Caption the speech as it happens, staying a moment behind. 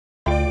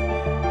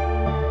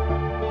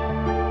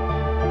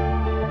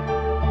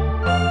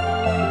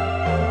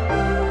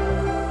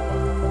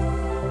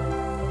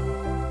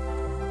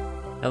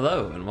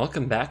Hello and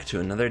welcome back to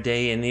another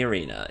day in the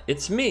arena.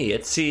 It's me,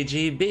 it's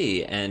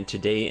CGB, and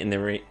today in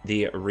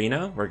the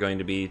arena we're going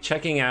to be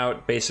checking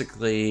out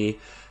basically,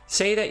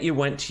 say that you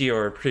went to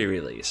your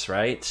pre-release,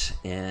 right?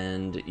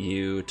 And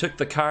you took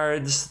the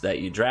cards that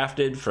you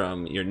drafted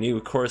from your new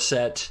core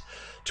set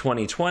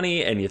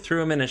 2020 and you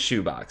threw them in a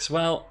shoebox.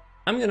 Well,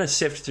 I'm going to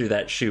sift through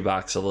that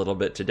shoebox a little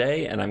bit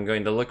today, and I'm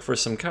going to look for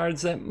some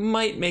cards that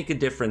might make a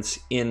difference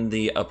in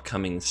the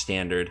upcoming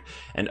standard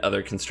and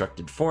other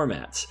constructed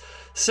formats.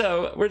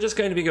 So we're just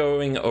going to be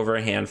going over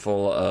a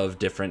handful of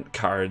different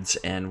cards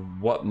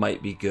and what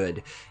might be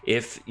good.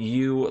 If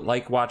you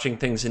like watching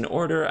things in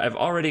order, I've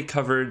already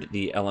covered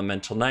the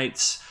Elemental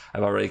Knights,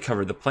 I've already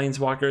covered the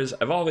Planeswalkers,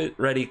 I've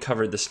already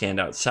covered the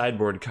standout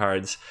sideboard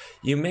cards.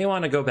 You may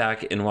want to go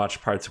back and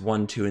watch parts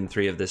 1, 2, and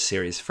 3 of this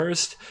series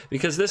first,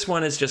 because this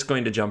one is just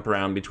going to jump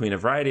around between a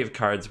variety of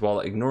cards while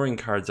ignoring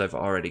cards I've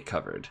already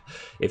covered.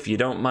 If you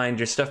don't mind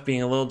your stuff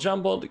being a little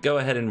jumbled, go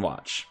ahead and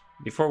watch.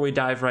 Before we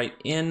dive right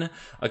in,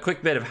 a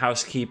quick bit of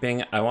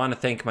housekeeping. I want to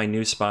thank my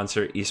new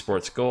sponsor,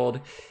 Esports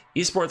Gold.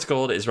 Esports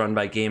Gold is run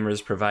by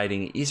gamers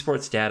providing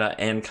esports data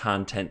and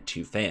content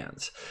to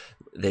fans.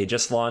 They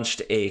just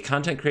launched a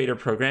content creator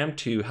program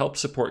to help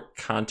support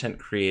content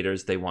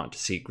creators they want to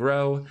see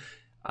grow.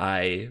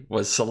 I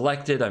was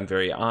selected, I'm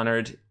very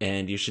honored,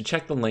 and you should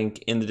check the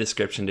link in the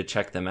description to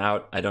check them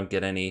out. I don't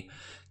get any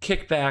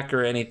kickback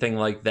or anything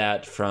like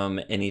that from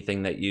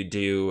anything that you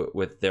do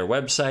with their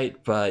website,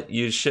 but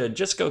you should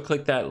just go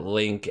click that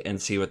link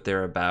and see what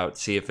they're about,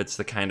 see if it's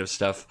the kind of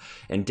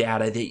stuff and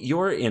data that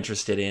you're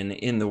interested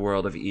in the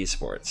world of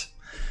esports.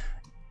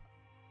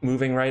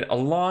 Moving right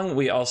along,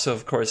 we also,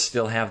 of course,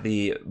 still have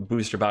the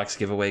booster box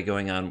giveaway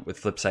going on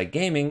with Flipside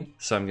Gaming,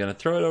 so I'm going to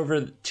throw it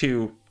over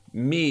to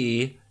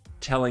me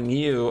telling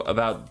you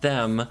about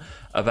them,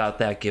 about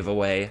that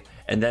giveaway,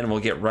 and then we'll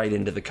get right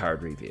into the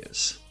card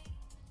reviews.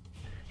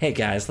 Hey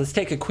guys, let's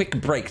take a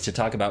quick break to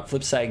talk about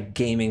Flipside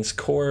Gaming's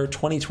Core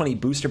 2020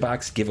 Booster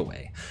Box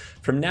giveaway.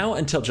 From now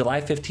until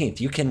July 15th,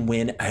 you can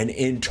win an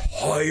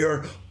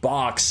entire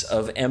box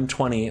of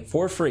M20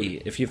 for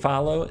free if you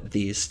follow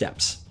these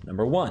steps.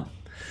 Number 1,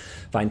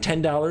 find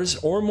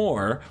 $10 or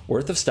more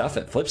worth of stuff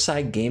at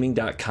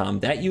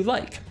flipsidegaming.com that you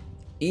like.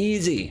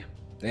 Easy.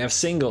 They have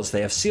singles,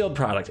 they have sealed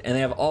product, and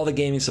they have all the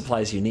gaming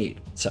supplies you need.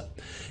 So,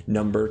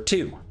 number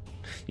 2.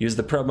 Use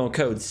the promo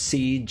code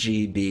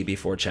CGB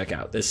before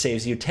checkout. This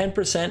saves you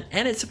 10%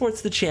 and it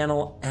supports the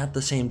channel at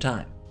the same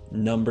time.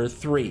 Number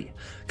 3,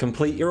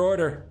 complete your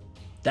order.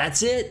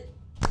 That's it.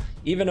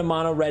 Even a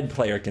mono red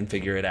player can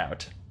figure it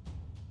out.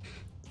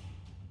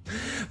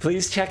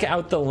 Please check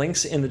out the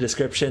links in the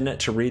description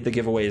to read the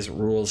giveaway's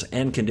rules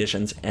and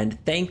conditions,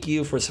 and thank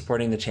you for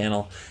supporting the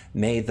channel.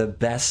 May the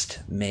best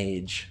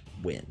mage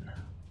win.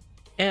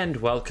 And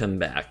welcome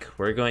back.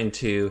 We're going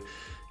to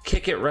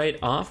kick it right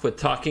off with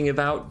talking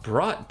about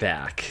Brought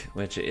Back,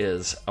 which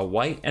is a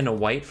white and a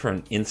white for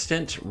an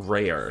instant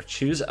rare.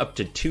 Choose up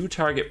to 2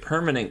 target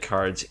permanent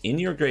cards in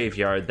your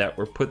graveyard that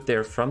were put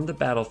there from the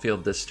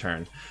battlefield this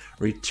turn.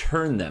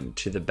 Return them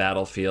to the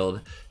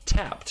battlefield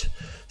tapped.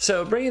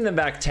 So bringing them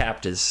back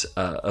tapped is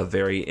a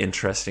very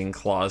interesting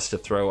clause to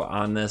throw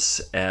on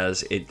this,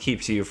 as it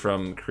keeps you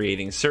from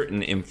creating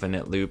certain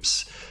infinite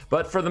loops.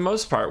 But for the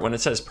most part, when it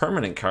says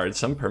permanent cards,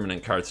 some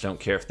permanent cards don't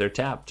care if they're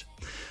tapped.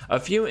 A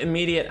few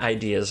immediate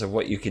ideas of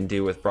what you can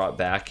do with Brought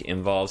Back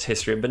involves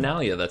History of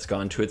Benalia that's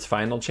gone to its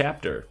final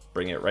chapter.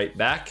 Bring it right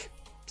back,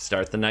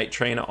 start the night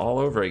train all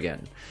over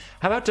again.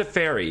 How about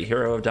Teferi,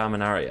 Hero of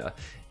Dominaria?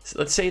 So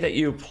let's say that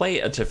you play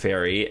a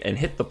Teferi and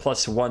hit the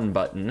 +1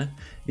 button.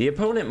 The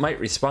opponent might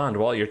respond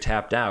while you're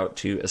tapped out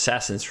to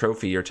Assassin's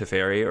Trophy your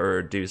Teferi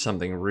or do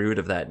something rude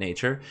of that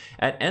nature.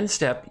 At end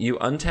step, you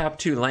untap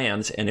 2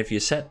 lands, and if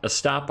you set a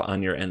stop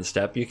on your end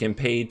step, you can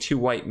pay 2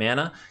 white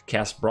mana,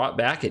 cast Brought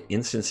Back at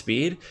instant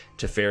speed.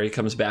 Teferi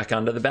comes back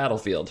onto the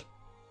battlefield.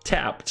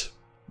 Tapped.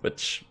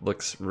 Which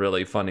looks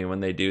really funny when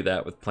they do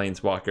that with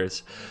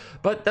Planeswalkers.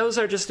 But those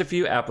are just a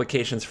few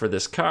applications for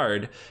this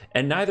card,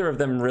 and neither of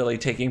them really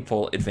taking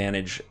full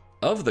advantage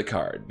of the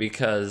card,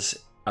 because,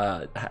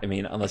 I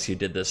mean, unless you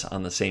did this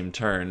on the same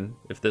turn,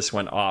 if this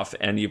went off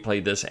and you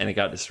played this and it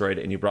got destroyed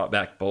and you brought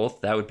back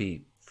both, that would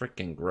be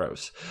freaking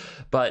gross.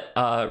 But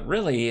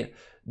really,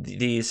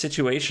 the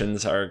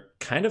situations are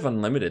kind of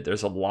unlimited.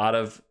 There's a lot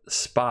of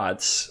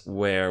spots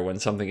where when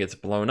something gets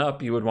blown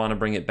up, you would want to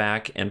bring it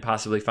back and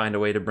possibly find a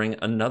way to bring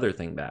another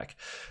thing back.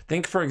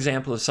 Think, for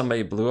example, if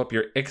somebody blew up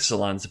your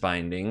Ixalan's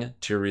Binding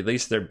to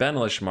release their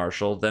Benelish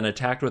Marshal, then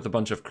attacked with a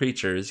bunch of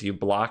creatures, you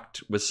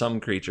blocked with some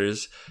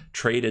creatures,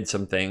 traded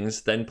some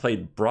things, then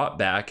played Brought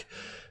Back,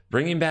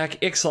 bringing back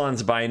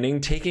Ixalan's Binding,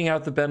 taking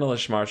out the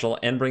Benelish Marshal,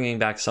 and bringing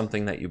back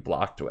something that you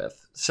blocked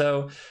with.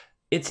 So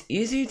it's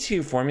easy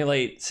to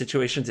formulate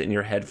situations in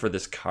your head for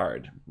this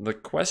card. The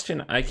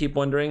question I keep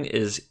wondering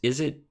is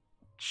it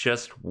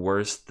just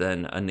worse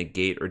than a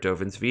negate or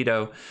Dovin's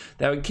Veto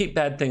that would keep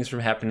bad things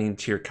from happening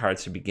to your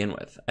cards to begin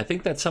with. I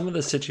think that some of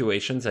the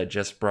situations I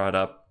just brought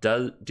up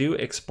do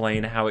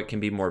explain how it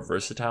can be more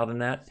versatile than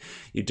that.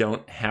 You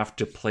don't have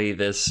to play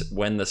this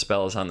when the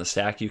spell is on the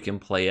stack. You can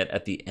play it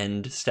at the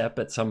end step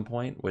at some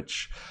point,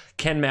 which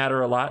can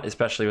matter a lot,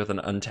 especially with an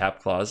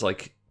untapped clause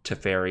like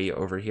Teferi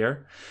over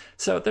here.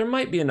 So there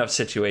might be enough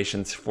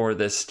situations for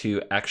this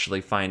to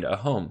actually find a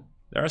home.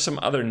 There are some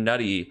other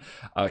nutty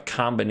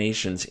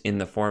combinations in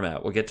the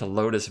format. We'll get to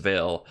Lotus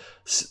Veil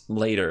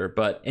later,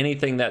 but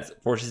anything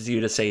that forces you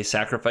to, say,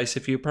 sacrifice a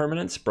few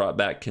permanents, brought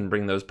back can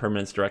bring those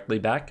permanents directly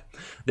back.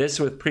 This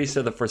with Priest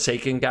of the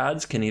Forsaken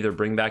Gods can either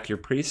bring back your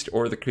priest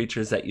or the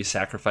creatures that you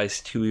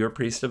sacrifice to your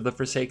Priest of the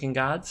Forsaken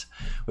Gods,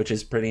 which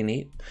is pretty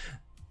neat.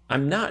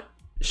 I'm not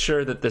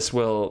sure that this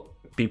will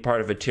be part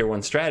of a tier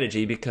 1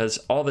 strategy because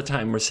all the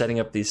time we're setting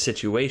up these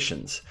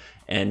situations,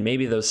 and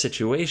maybe those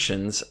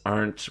situations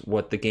aren't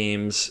what the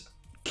game's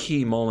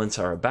key moments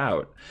are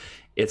about.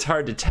 It's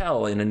hard to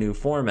tell in a new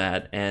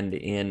format, and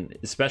in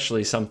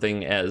especially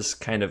something as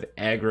kind of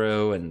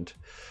aggro and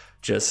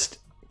just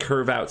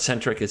curve out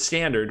centric as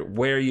Standard,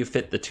 where you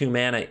fit the 2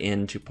 mana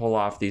in to pull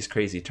off these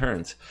crazy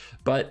turns.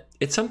 But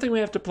it's something we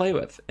have to play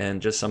with,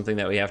 and just something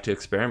that we have to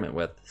experiment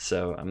with.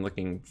 So I'm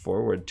looking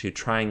forward to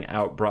trying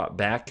out Brought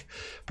Back.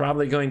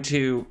 Probably going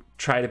to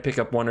try to pick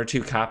up 1 or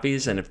 2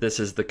 copies, and if this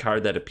is the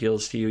card that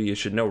appeals to you, you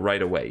should know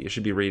right away. You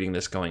should be reading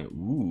this going,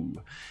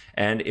 ooh.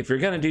 And if you're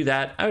going to do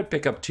that, I would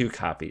pick up 2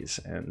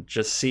 copies and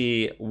just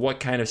see what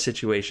kind of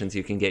situations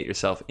you can get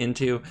yourself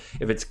into.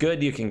 If it's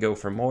good, you can go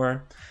for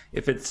more.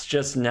 If it's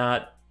just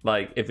not,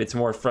 like, if it's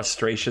more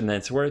frustration than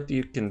it's worth,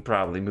 you can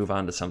probably move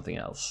on to something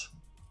else.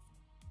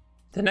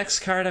 The next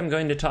card I'm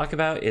going to talk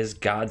about is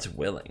God's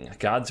Willing.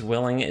 God's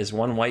Willing is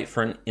 1 white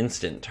for an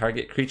instant.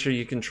 Target creature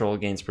you control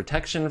gains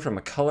protection from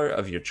a color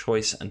of your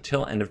choice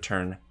until end of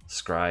turn,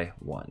 scry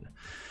 1.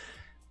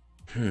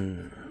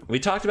 We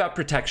talked about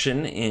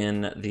protection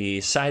in the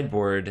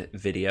sideboard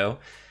video.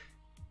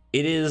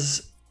 It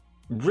is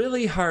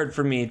really hard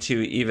for me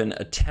to even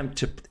attempt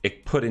to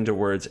put into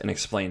words and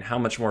explain how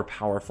much more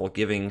powerful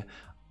giving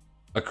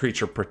a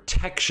creature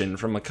protection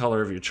from a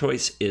color of your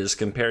choice is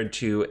compared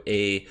to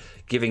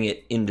giving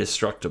it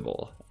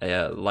indestructible,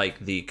 like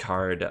the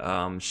card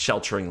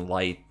Sheltering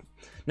Light.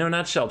 No,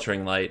 not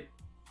Sheltering Light.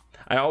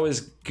 I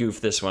always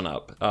goof this one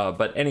up.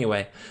 But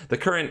anyway, the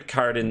current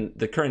card in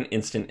the current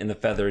instant in the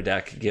Feather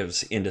deck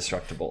gives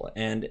indestructible,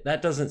 and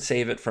that doesn't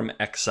save it from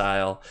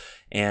exile,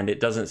 and it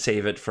doesn't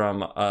save it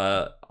from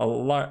a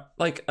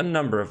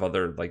number of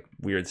other like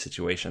weird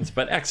situations.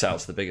 But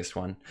exile's the biggest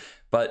one.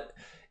 But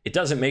it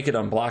doesn't make it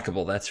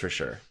unblockable, that's for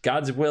sure.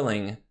 God's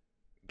Willing,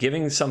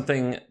 giving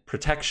something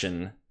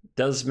protection,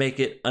 does make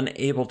it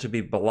unable to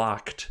be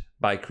blocked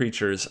by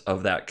creatures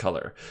of that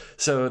color.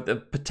 So the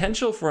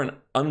potential for an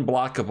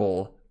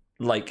unblockable,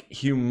 like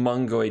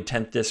humongoid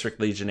 10th District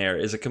Legionnaire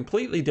is a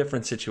completely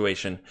different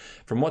situation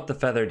from what the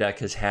Feather deck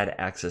has had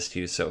access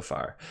to so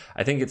far.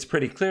 I think it's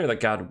pretty clear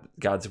that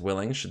God's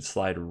Willing should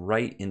slide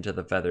right into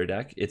the Feather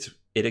deck. It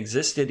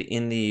existed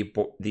in the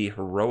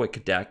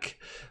Heroic deck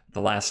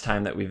the last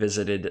time that we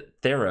visited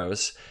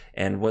Theros,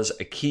 and was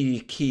a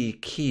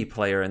key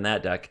player in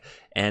that deck,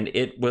 and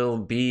it will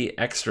be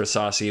extra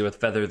saucy with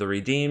Feather the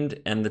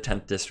Redeemed and the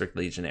 10th District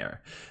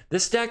Legionnaire.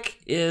 This deck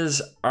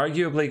is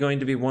arguably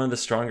going to be one of the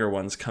stronger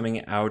ones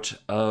coming out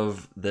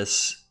of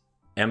this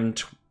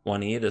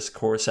M20, this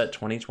core set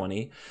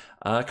 2020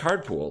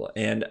 card pool,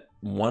 and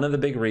one of the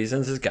big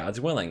reasons is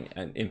God's Willing,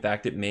 and in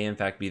fact it may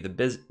be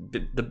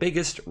the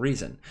biggest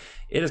reason.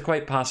 It is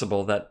quite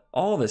possible that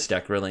all this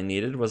deck really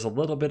needed was a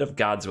little bit of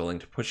God's Willing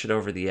to push it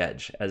over the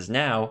edge, as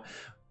now,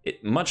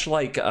 much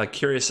like a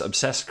Curious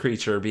Obsessed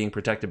creature being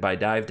protected by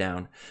Dive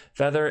Down,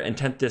 Feather and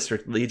 10th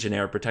District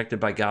Legionnaire protected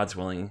by God's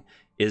Willing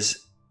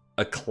is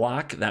a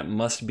clock that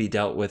must be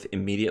dealt with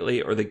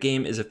immediately, or the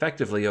game is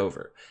effectively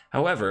over.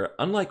 However,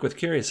 unlike with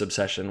Curious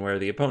Obsession, where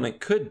the opponent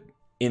could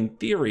in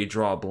theory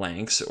draw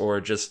blanks or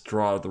just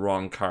draw the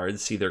wrong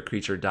cards, see their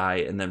creature die,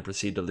 and then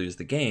proceed to lose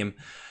the game,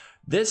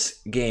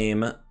 this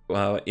game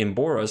in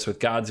Boros with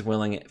God's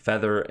Willing,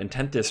 Feather, and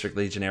 10th District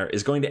Legionnaire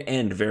is going to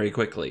end very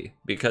quickly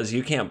because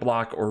you can't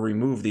block or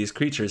remove these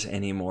creatures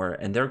anymore,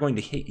 and they're going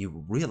to hit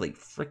you really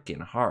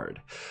freaking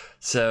hard.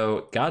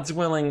 So God's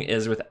Willing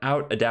is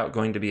without a doubt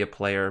going to be a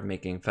player,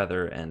 making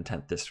Feather and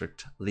 10th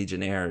District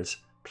Legionnaires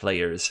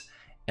players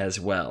as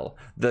well.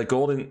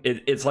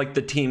 It's like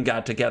the team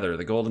got together.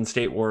 The Golden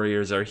State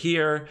Warriors are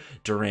here.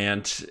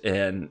 Durant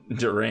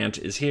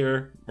is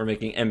here. We're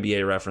making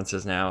NBA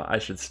references now. I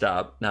should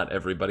stop. Not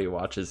everybody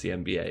watches the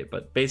NBA,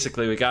 but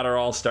basically we got our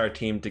all-star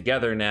team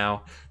together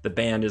now. The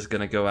band is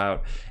going to go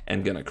out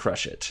and going to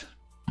crush it.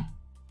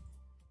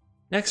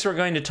 Next, we're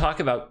going to talk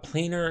about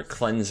Planar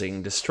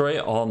Cleansing. Destroy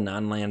all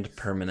non-land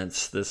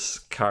permanents. This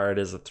card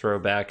is a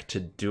throwback to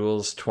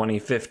Duels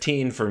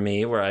 2015 for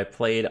me, where I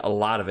played a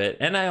lot of it,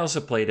 and I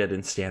also played it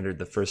in Standard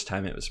the first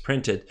time it was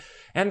printed.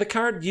 And the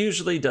card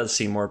usually does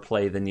see more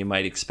play than you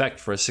might expect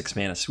for a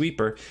 6-mana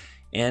sweeper.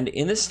 And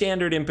in the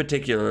standard in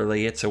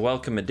particularly, it's a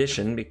welcome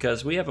addition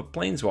because we have a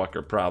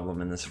planeswalker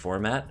problem in this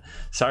format.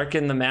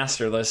 Sarkhan the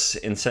Masterless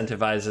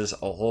incentivizes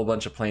a whole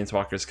bunch of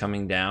planeswalkers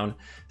coming down.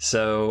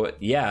 So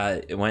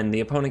yeah, when the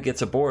opponent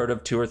gets a board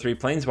of 2 or 3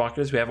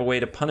 planeswalkers, we have a way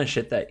to punish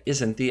it that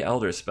isn't the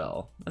Elder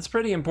Spell. That's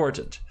pretty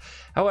important.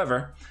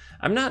 However,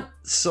 I'm not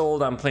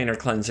sold on Planar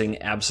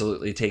Cleansing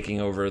absolutely taking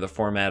over the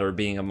format or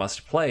being a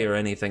must-play or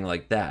anything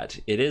like that.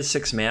 It is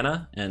 6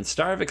 mana, and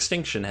Star of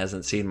Extinction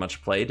hasn't seen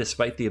much play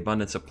despite the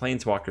abundance of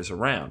planeswalkers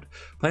around.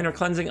 Planar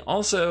Cleansing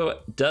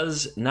also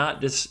does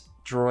not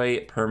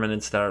destroy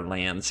permanents that are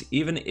lands,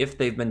 even if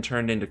they've been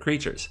turned into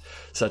creatures,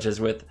 such as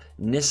with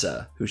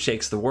Nissa, who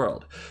shakes the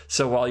world.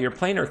 So while your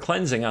Planar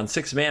Cleansing on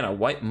 6 mana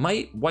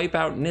might wipe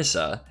out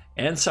Nissa,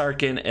 and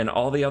Sarkhan and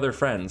all the other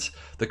friends,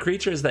 the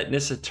creatures that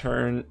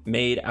Nissa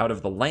made out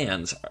of the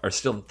lands are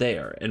still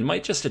there and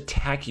might just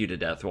attack you to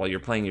death while you're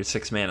playing your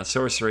 6 mana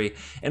sorcery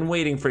and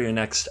waiting for your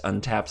next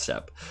untap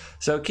step.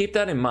 So keep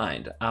that in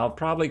mind. I'll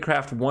probably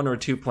craft 1 or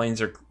 2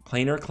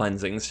 planar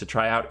cleansings to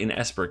try out in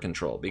Esper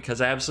control, because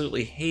I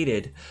absolutely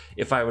hated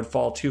if I would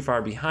fall too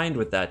far behind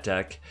with that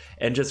deck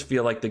and just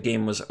feel like the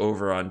game was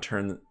over on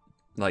turn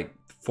like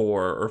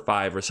 4 or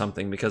 5 or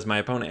something because my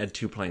opponent had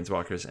 2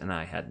 planeswalkers and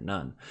I had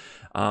none.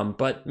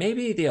 But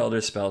maybe the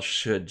Elder Spell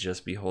should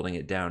just be holding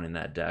it down in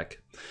that deck.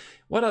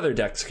 What other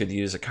decks could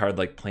use a card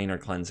like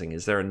Planar Cleansing?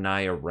 Is there a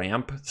Naya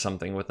Ramp,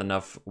 something with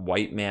enough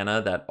white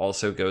mana that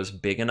also goes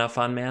big enough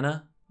on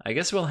mana? I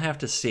guess we'll have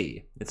to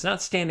see. It's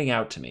not standing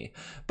out to me,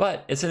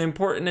 but it's an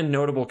important and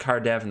notable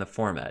card to have in the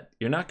format.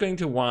 You're not going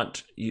to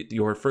want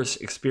your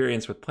first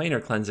experience with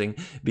Planar Cleansing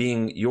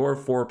being your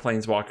 4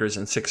 planeswalkers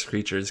and 6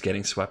 creatures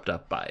getting swept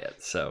up by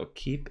it, so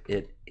keep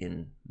it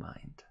in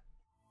mind.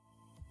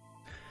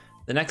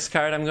 The next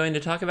card I'm going to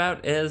talk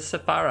about is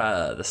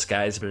Sephara, the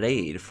Sky's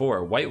Blade,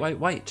 for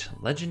white,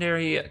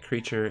 legendary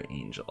creature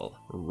angel.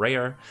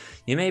 Rare.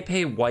 You may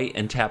pay white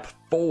and tap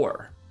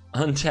 4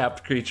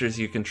 untapped creatures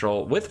you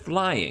control with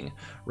flying,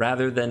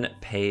 rather than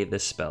pay the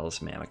spell's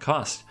mana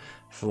cost.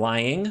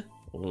 Flying,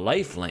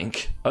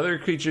 lifelink, other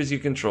creatures you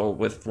control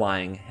with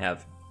flying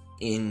have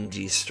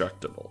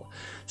indestructible.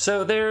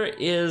 So there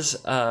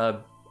is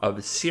a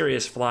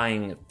serious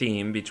flying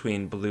theme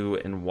between blue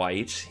and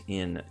white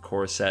in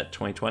Core Set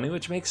 2020,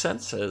 which makes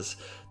sense as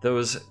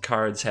those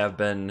cards have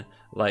been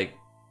like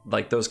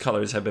those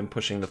colors have been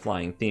pushing the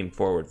flying theme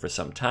forward for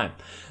some time.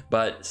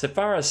 But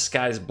Sephara's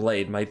Sky's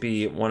Blade might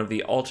be one of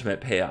the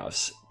ultimate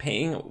payoffs.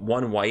 Paying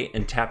 1 white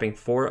and tapping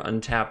 4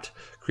 untapped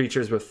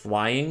creatures with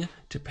flying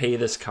to pay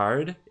this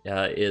card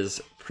is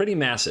pretty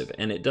massive,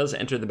 and it does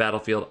enter the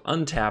battlefield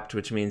untapped,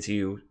 which means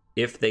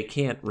if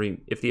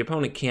the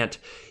opponent can't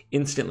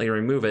instantly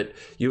remove it,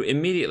 you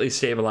immediately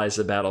stabilize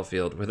the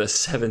battlefield with a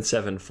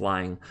 7/7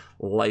 flying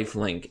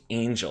lifelink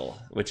angel,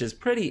 which is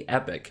pretty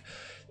epic.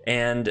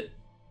 And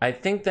I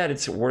think that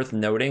it's worth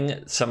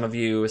noting, some of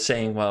you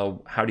saying,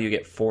 well, how do you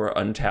get 4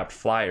 untapped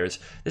flyers?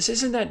 This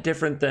isn't that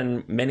different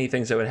than many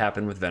things that would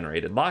happen with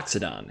Venerated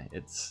Loxodon.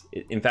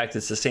 In fact,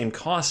 it's the same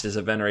cost as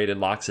a Venerated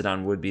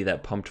Loxodon would be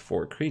that pumped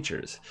 4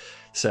 creatures.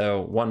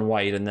 So 1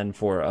 white and then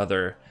 4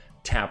 other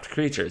tapped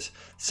creatures.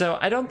 So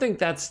I don't think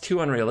that's too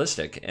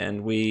unrealistic,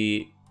 and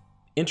we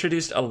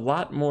introduced a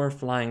lot more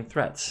flying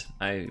threats.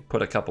 I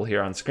put a couple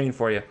here on screen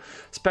for you.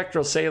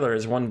 Spectral Sailor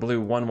is 1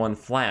 blue, 1/1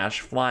 flash,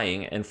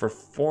 flying, and for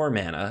 4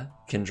 mana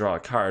can draw a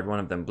card,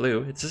 one of them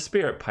blue. It's a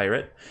Spirit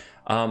Pirate.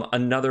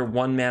 Another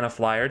 1 mana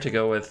flyer to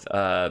go with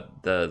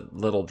the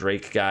little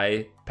Drake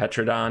guy,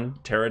 Pterodon.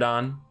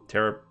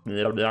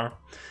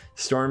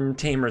 Storm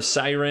Tamer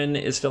Siren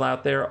is still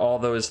out there. All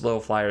those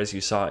little flyers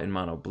you saw in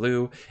mono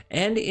blue.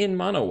 And in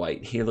mono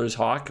white, Healer's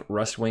Hawk,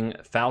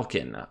 Rustwing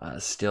Falcon,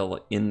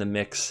 still in the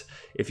mix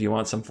if you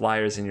want some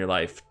flyers in your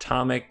life.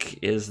 Tomic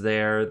is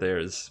there.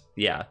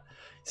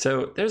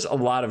 So there's a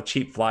lot of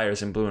cheap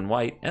flyers in blue and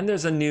white, and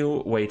there's a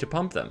new way to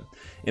pump them.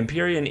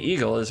 Empyrean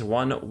Eagle is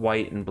 1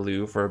 white and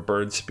blue for a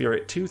Bird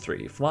Spirit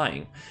 2/3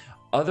 flying.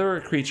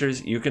 Other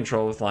creatures you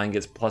control with flying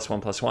gets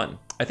 +1/+1.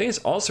 I think it's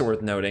also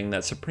worth noting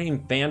that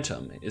Supreme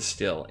Phantom is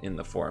still in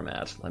the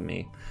format. Let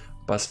me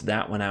bust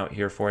that one out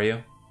here for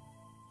you.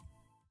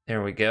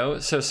 There we go.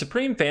 So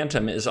Supreme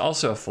Phantom is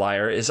also a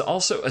flyer, is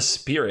also a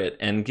spirit,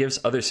 and gives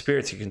other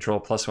spirits you control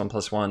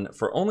 +1/+1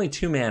 for only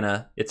 2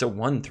 mana. It's a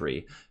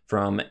 1/3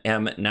 from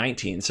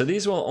M19. So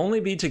these will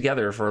only be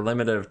together for a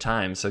limited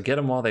time, so get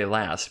them while they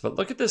last. But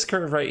look at this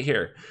curve right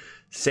here.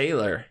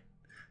 Sailor,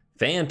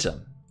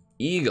 Phantom,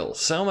 Eagle,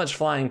 so much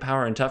flying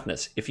power and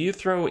toughness. If you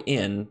throw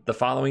in the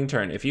following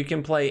turn, if you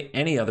can play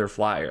any other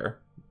flyer,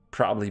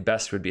 probably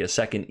best would be a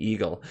second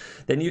Eagle,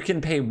 then you can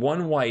pay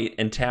 1 white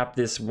and tap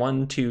this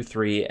 1, 2,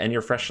 3 and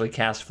your freshly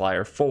cast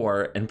flyer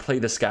 4 and play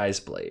the Sky's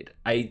Blade.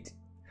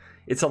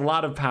 It's a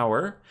lot of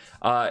power.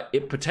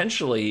 It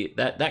potentially,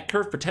 that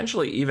curve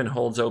potentially even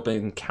holds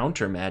open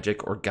counter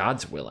magic or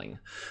God's Willing.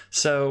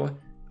 So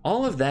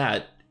all of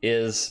that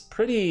is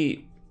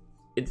pretty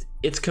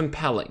it's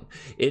compelling.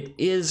 It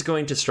is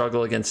going to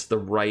struggle against the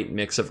right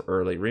mix of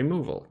early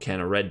removal. Can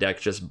a red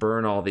deck just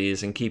burn all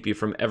these and keep you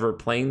from ever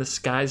playing the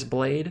Sky's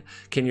Blade?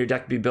 Can your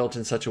deck be built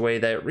in such a way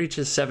that it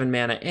reaches 7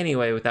 mana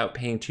anyway without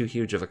paying too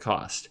huge of a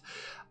cost?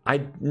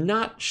 I'm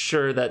not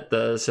sure that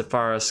the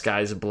Sephara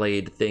Sky's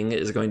Blade thing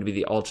is going to be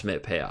the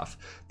ultimate payoff.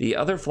 The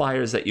other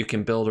flyers that you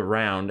can build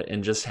around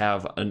and just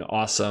have an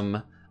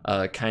awesome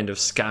kind of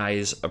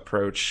Skies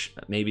approach,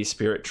 maybe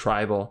Spirit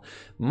Tribal,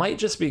 might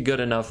just be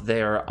good enough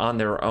there on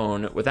their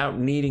own without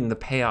needing the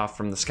payoff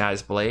from the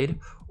Sky's Blade,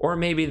 or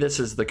maybe this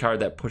is the card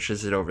that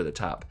pushes it over the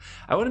top.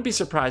 I wouldn't be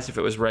surprised if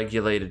it was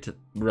relegated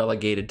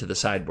to the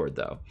sideboard,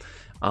 though.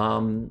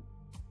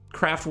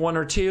 Craft 1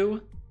 or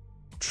 2,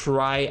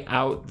 try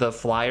out the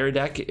flyer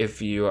deck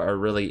if you are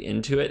really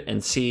into it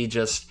and see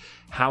just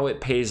how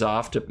it pays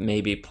off to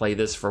maybe play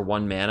this for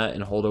 1 mana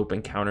and hold open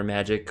counter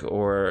magic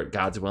or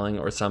God's Willing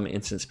or some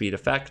instant speed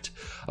effect.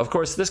 Of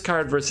course, this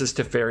card versus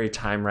Teferi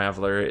Time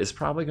Raveler is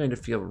probably going to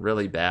feel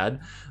really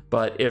bad,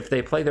 but if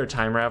they play their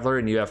Time Raveler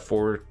and you have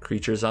 4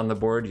 creatures on the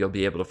board, you'll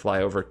be able to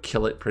fly over,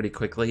 kill it pretty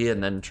quickly,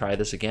 and then try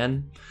this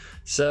again.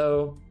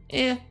 So,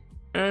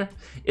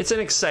 it's an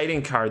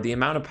exciting card. The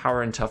amount of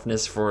power and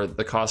toughness for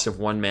the cost of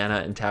 1 mana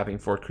and tapping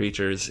 4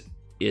 creatures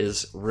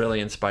is really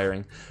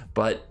inspiring,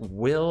 but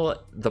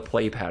will the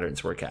play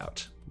patterns work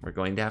out? We're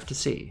going to have to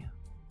see.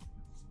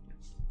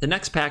 The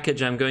next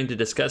package I'm going to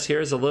discuss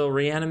here is a little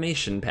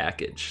reanimation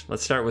package.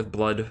 Let's start with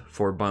Blood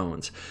for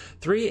Bones.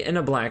 3 and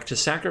a black to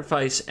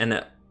sacrifice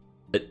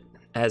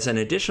as an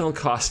additional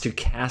cost to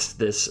cast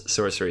this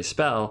sorcery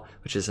spell,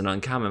 which is an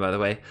uncommon by the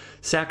way,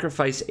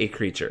 sacrifice a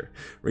creature.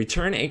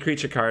 Return a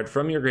creature card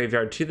from your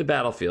graveyard to the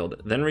battlefield,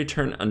 then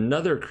return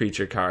another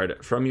creature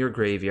card from your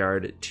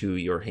graveyard to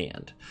your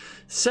hand.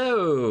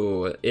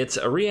 So, it's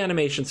a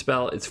reanimation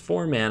spell, it's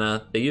 4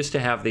 mana. They used to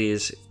have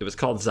these, it was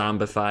called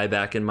Zombify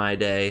back in my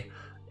day.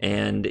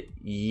 And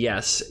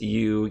yes,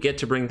 you get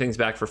to bring things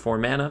back for 4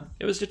 mana.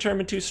 It was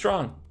determined too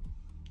strong.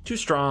 Too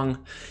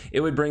strong.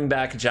 It would bring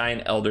back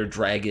giant elder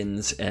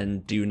dragons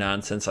and do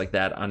nonsense like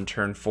that on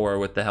turn 4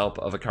 with the help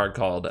of a card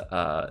called,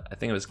 I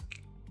think it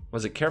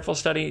was it Careful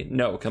Study?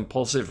 No,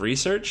 Compulsive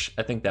Research?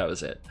 I think that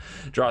was it.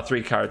 Draw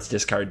 3 cards,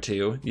 discard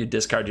 2. You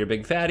discard your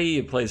big fatty,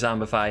 you play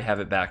Zombify, have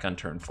it back on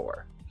turn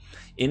 4.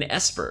 In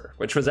Esper,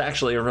 which was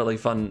actually a really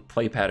fun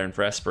play pattern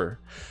for Esper.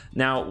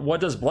 Now,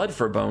 what does Blood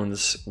for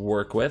Bones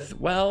work with?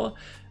 Well,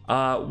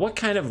 what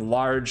kind of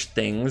large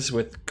things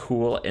with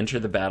cool enter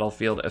the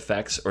battlefield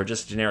effects or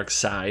just generic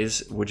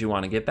size would you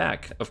want to get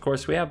back? Of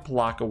course, we have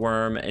Palaka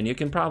Worm, and you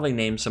can probably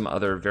name some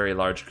other very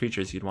large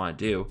creatures you'd want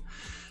to do.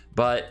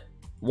 But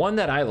one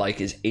that I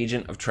like is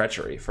Agent of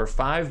Treachery. For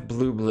 5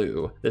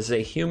 blue, this is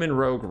a human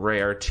rogue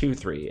rare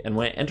 2/3, and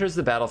when it enters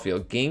the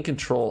battlefield, gain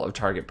control of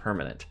target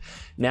permanent.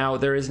 Now,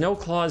 there is no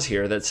clause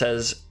here that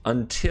says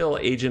until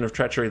Agent of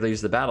Treachery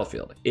leaves the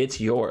battlefield. It's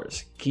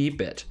yours.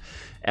 Keep it.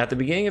 At the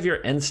beginning of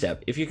your end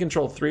step, if you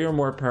control 3 or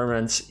more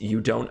permanents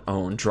you don't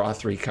own, draw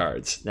 3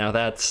 cards. Now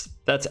that's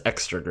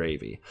extra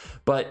gravy.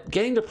 But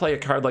getting to play a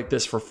card like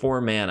this for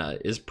 4 mana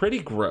is pretty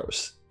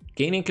gross.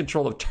 Gaining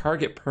control of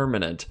target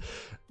permanent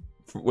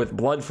with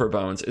Blood for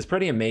Bones is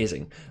pretty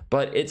amazing,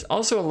 but it's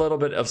also a little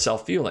bit of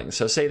self-fueling.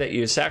 So say that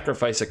you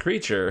sacrifice a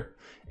creature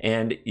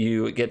and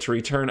you get to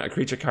return a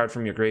creature card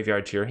from your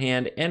graveyard to your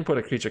hand and put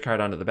a creature card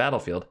onto the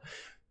battlefield.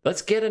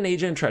 Let's get an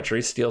Agent of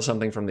Treachery, steal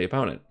something from the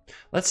opponent.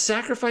 Let's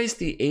sacrifice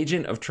the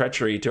Agent of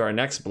Treachery to our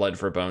next Blood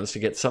for Bones to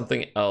get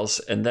something else,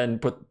 and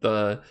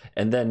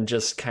then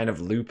just kind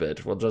of loop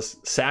it. We'll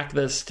just sack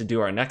this to do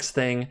our next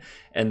thing,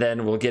 and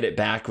then we'll get it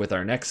back with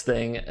our next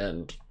thing,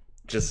 and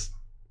just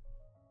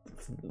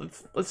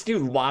let's do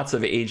lots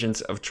of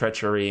Agents of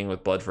Treachery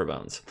with Blood for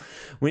Bones.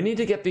 We need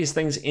to get these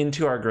things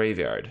into our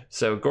graveyard.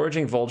 So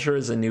Gorging Vulture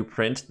is a new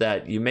print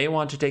that you may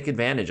want to take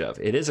advantage of.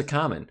 It is a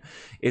common.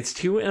 It's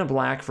 2 and a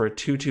black for a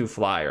 2/2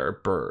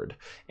 flyer, bird.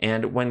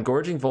 And when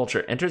Gorging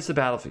Vulture enters the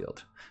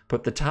battlefield,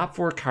 put the top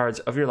 4 cards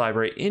of your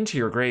library into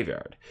your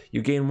graveyard.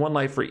 You gain 1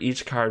 life for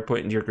each card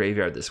put into your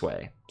graveyard this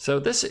way. So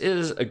this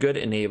is a good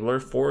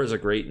enabler. 4 is a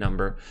great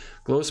number.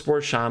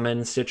 Glowspore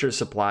Shaman, Stitcher's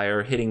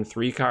Supplier, hitting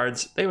 3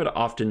 cards, they would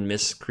often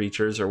miss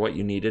creatures or what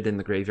you needed in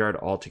the graveyard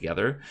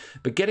altogether.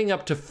 But getting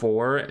up to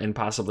 4 and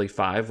possibly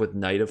 5 with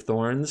Knight of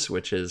Thorns,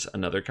 which is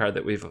another card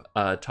that we've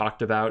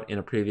talked about in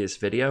a previous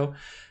video,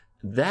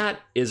 that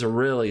is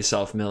really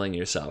self-milling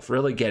yourself,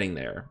 really getting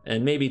there.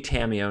 And maybe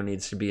Tamiyo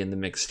needs to be in the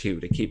mix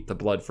too to keep the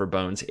Blood for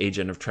Bones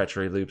Agent of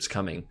Treachery loops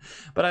coming.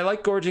 But I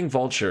like Gorging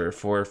Vulture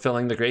for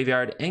filling the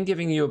graveyard and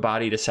giving you a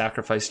body to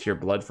sacrifice to your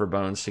Blood for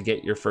Bones to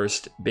get your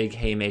first big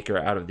haymaker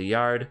out of the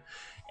yard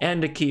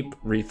and to keep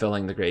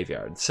refilling the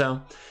graveyard.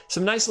 So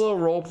some nice little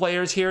role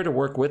players here to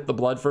work with the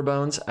Blood for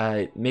Bones.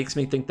 It makes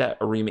me think that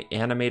a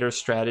Reanimator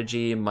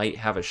strategy might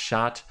have a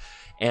shot.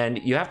 And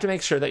you have to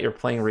make sure that you're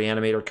playing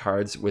Reanimator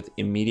cards with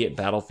immediate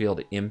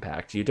battlefield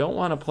impact. You don't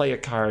want to play a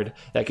card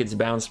that gets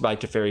bounced by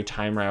Teferi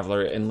Time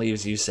Raveler and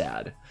leaves you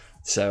sad.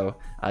 So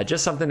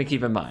just something to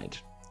keep in mind.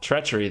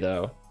 Treachery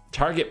though,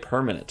 target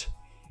permanent.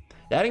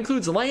 That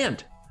includes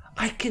land.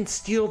 I can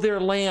steal their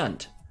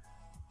land.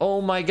 Oh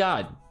my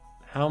god.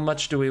 How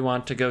much do we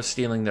want to go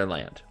stealing their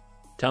land?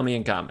 Tell me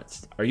in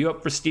comments. Are you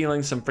up for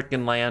stealing some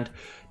freaking land?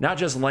 Not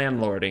just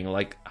landlording,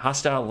 like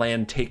hostile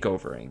land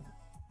takeovering.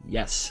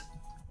 Yes,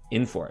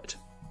 in for it.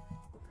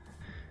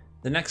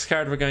 The next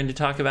card we're going to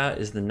talk about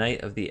is the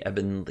Knight of the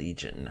Ebon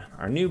Legion.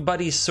 Our new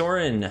buddy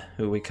Soren,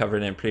 who we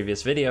covered in a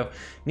previous video,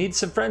 needs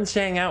some friends to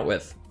hang out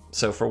with.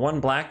 So for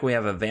 1 black, we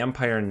have a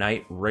Vampire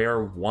Knight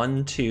rare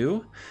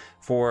 1/2.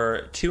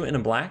 For 2 and a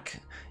black,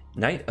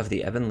 Knight of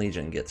the Ebon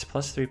Legion gets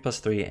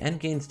 +3/+3 and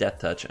gains Death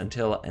Touch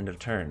until end of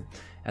turn.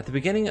 At the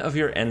beginning of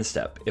your end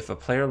step, if a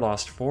player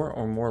lost 4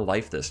 or more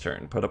life this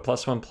turn, put a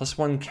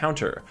 +1/+1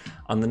 counter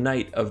on the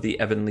Knight of the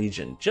Ebon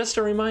Legion. Just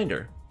a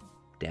reminder,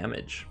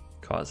 damage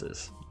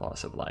causes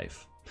loss of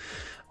life.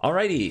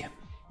 Alrighty,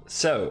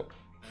 so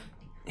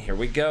here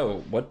we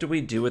go. What do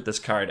we do with this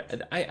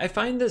card? I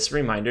find this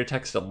reminder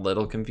text a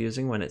little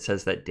confusing when it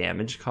says that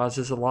damage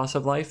causes a loss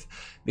of life,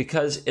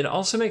 because it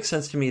also makes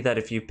sense to me that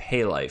if you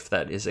pay life,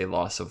 that is a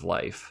loss of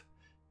life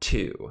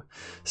too.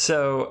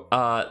 So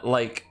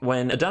like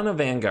when Adana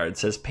Vanguard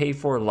says pay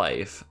 4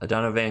 life,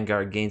 Adana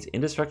Vanguard gains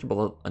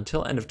indestructible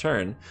until end of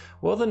turn,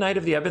 will the Knight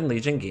of the Ebon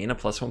Legion gain a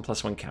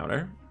 +1/+1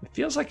 counter? It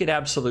feels like it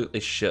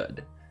absolutely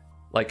should.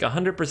 Like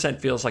 100%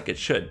 feels like it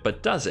should,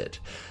 but does it?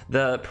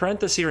 The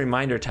parenthesis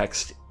reminder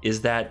text,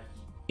 is that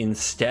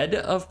instead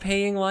of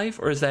paying life,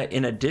 or is that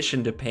in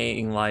addition to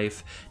paying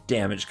life,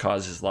 damage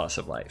causes loss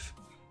of life?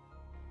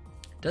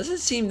 Doesn't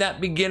seem that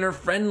beginner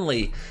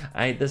friendly.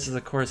 This is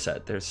a core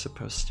set. They're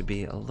supposed to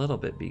be a little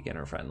bit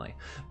beginner friendly,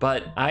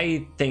 but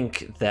I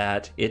think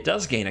that it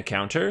does gain a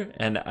counter,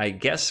 and I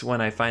guess when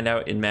I find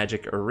out in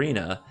Magic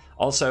Arena,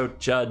 also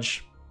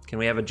judge, can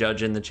we have a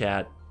judge in the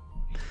chat?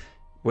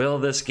 Will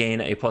this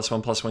gain a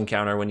 +1/+1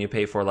 counter when you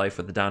pay 4 life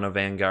with the Dano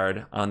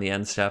Vanguard on the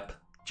end step?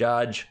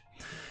 Judge.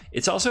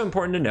 It's also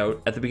important to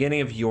note at the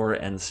beginning of your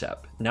end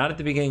step, not at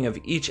the beginning of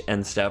each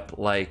end step,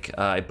 like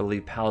I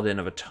believe Paladin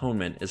of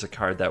Atonement is a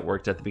card that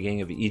worked at the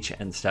beginning of each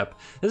end step.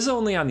 This is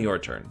only on your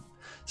turn.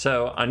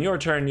 So on your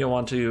turn, you'll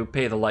want to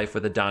pay the life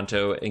with a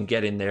Danto and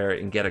get in there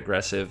and get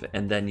aggressive,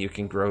 and then you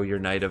can grow your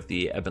Knight of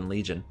the Ebon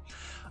Legion.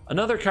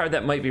 Another card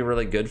that might be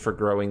really good for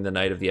growing the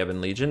Knight of the Ebon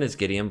Legion is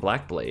Gideon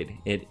Blackblade.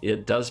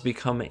 It does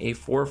become a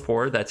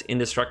 4/4 that's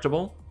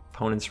indestructible.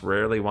 Opponents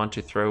rarely want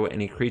to throw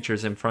any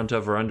creatures in front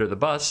of or under the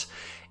bus.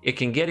 It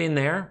can get in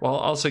there while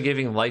also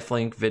giving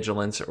lifelink,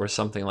 vigilance, or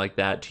something like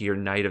that to your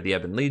Knight of the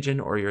Ebon Legion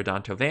or your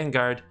Danto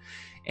Vanguard,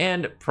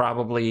 and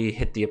probably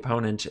hit the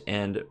opponent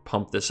and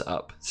pump this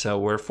up. So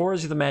where 4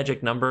 is the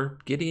magic number,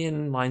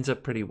 Gideon lines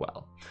up pretty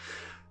well.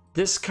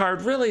 This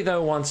card really,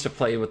 though, wants to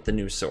play with the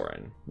new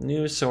Soren.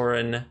 New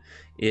Soren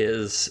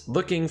is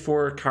looking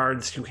for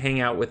cards to hang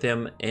out with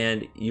him,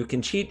 and you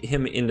can cheat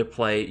him into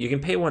play. You can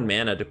pay 1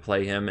 mana to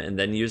play him and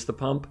then use the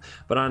pump,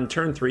 but on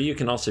turn 3, you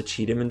can also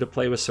cheat him into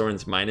play with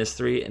Soren's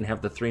 -3 and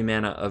have the 3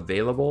 mana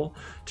available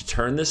to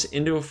turn this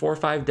into a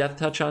 4/5 Death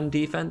Touch on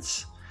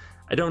defense.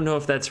 I don't know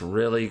if that's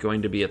really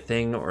going to be a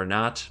thing or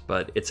not,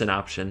 but it's an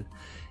option.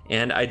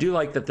 And I do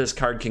like that this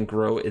card can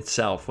grow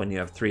itself when you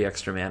have 3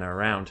 extra mana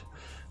around.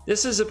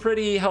 This is a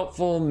pretty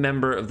helpful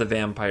member of the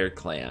Vampire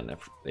clan.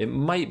 It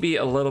might be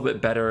a little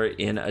bit better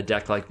in a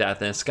deck like that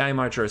than a Sky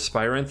March or a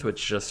Spyrinth,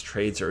 which just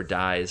trades or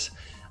dies,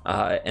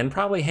 and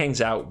probably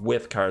hangs out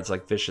with cards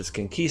like Vicious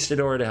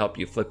Conquistador to help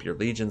you flip your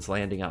legions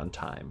landing on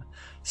time.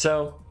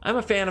 So I'm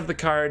a fan of the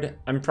card.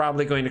 I'm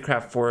probably going to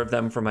craft 4 of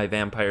them for my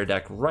Vampire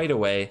deck right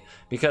away,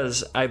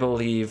 because I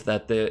believe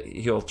that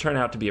he'll turn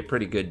out to be a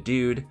pretty good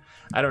dude.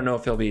 I don't know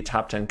if he'll be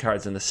top 10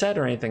 cards in the set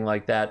or anything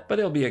like that, but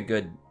he'll be a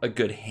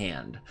good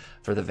hand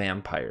for the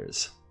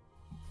Vampires.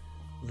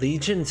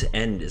 Legion's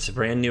End is a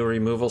brand new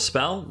removal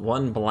spell,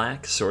 1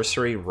 black,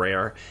 sorcery,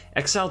 rare.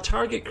 Exile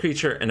target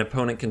creature an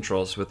opponent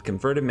controls with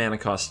converted mana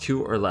cost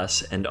 2 or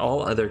less, and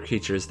all other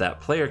creatures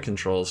that player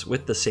controls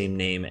with the same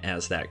name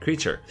as that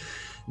creature.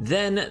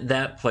 Then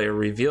that player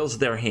reveals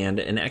their hand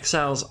and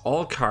exiles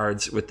all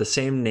cards with the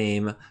same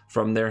name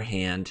from their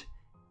hand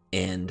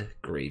and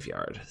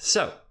graveyard.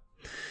 So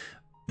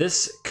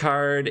this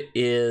card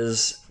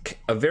is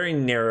a very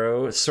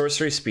narrow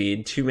sorcery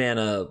speed, 2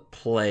 mana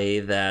play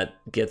that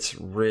gets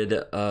rid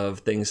of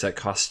things that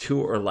cost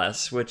 2 or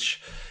less,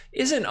 which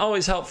isn't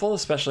always helpful,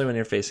 especially when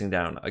you're facing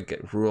down a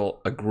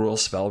Gruul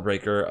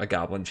Spellbreaker, a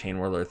Goblin Chain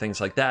Whirler, things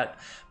like that.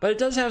 But it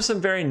does have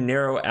some very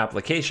narrow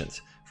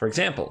applications. For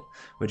example,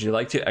 would you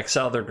like to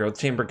exile their Growth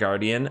Chamber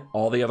Guardian,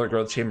 all the other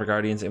Growth Chamber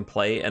Guardians in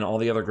play, and all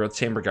the other Growth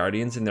Chamber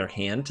Guardians in their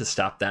hand to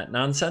stop that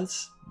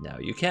nonsense? Now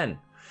you can.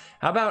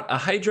 How about a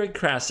Hydroid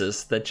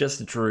Crassus that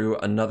just drew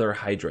another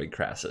Hydroid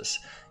Crassus?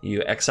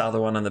 You exile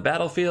the one on the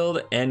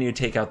battlefield, and you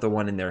take out the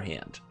one in their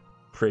hand.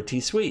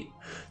 Pretty sweet.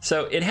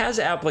 So it has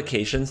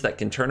applications that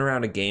can turn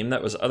around a game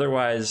that was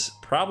otherwise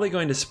probably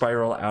going to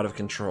spiral out of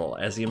control,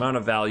 as the amount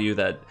of value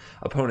that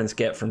opponents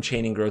get from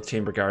chaining Growth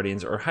Chamber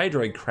Guardians or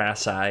Hydroid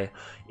Crassi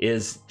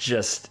is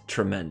just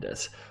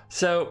tremendous.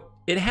 So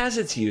it has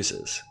its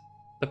uses.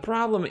 The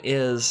problem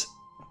is,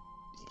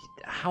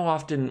 how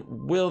often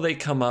will they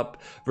come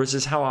up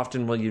versus how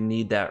often will you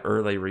need that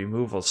early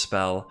removal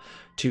spell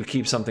to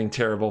keep something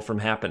terrible from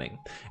happening.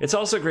 It's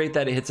also great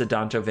that it hits a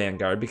Danto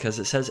Vanguard because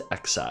it says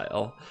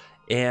Exile,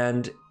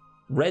 and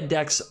red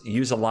decks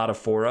use a lot of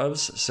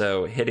 4-ofs,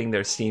 so hitting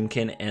their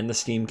Steamkin and the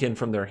Steamkin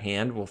from their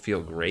hand will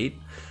feel great.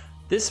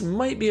 This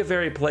might be a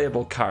very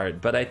playable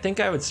card, but I think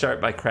I would start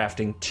by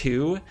crafting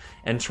 2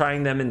 and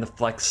trying them in the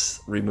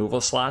flex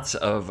removal slots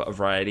of a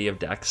variety of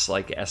decks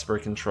like Esper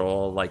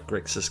Control, like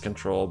Grixis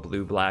Control,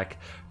 Blue-Black,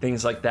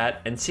 things like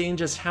that, and seeing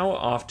just how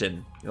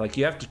often, like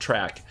you have to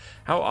track,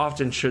 how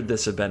often should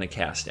this have been a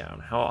cast down?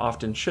 How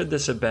often should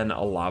this have been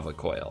a lava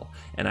coil?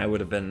 And I would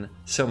have been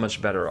so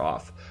much better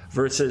off.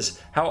 Versus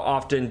how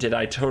often did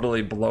I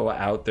totally blow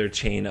out their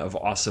chain of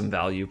awesome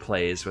value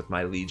plays with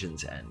my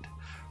Legion's End?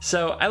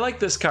 So I like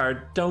this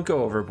card. Don't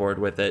go overboard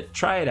with it.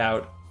 Try it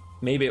out.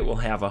 Maybe it will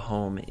have a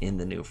home in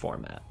the new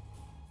format.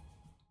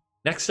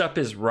 Next up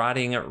is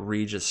Rotting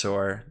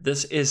Regisaur.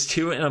 This is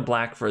 2 and a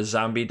black for a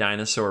zombie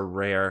dinosaur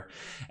rare.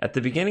 At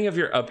the beginning of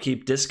your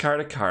upkeep,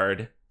 discard a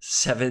card.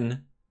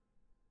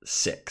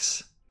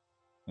 7/6.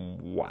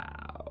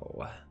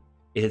 Wow.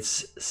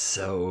 It's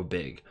so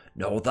big.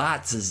 No,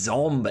 that's a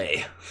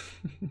zombie.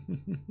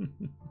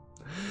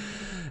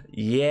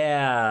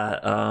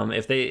 Yeah,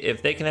 if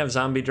they can have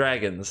zombie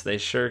dragons, they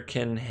sure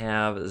can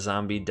have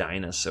zombie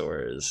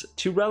dinosaurs.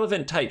 2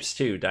 relevant types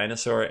too,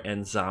 dinosaur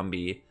and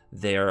zombie,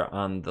 there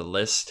on the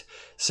list.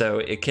 So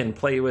it can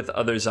play with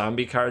other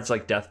zombie cards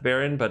like Death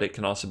Baron, but it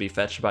can also be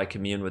fetched by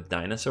Commune with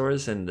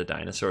Dinosaurs in the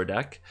dinosaur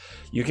deck.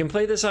 You can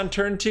play this on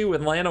turn 2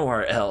 with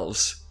Llanowar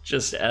Elves,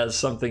 just as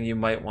something you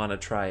might want to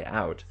try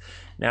out.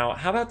 Now,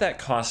 how about that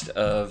cost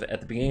of,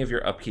 at the beginning of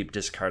your upkeep,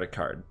 discard a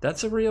card?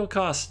 That's a real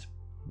cost.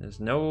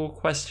 There's no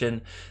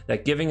question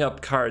that giving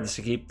up cards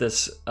to keep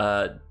this,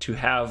 to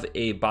have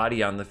a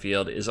body on the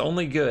field is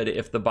only good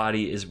if the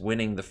body is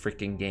winning the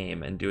freaking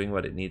game and doing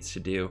what it needs to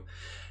do.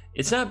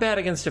 It's not bad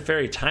against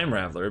Teferi Time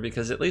Raveler,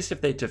 because at least if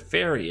they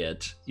Teferi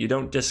it, you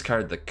don't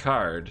discard the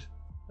card.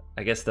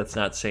 I guess that's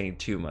not saying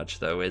too much,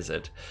 though, is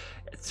it?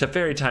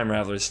 Teferi Time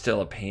Raveler is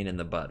still a pain in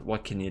the butt.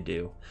 What can you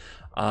do?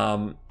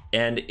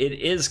 And it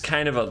is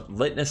kind of a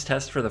litmus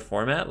test for the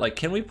format. Like,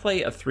 can we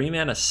play a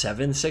 3-mana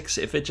 7/6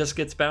 if it just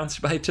gets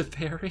bounced by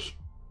Teferi?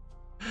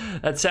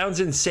 That sounds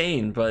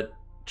insane, but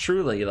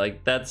truly,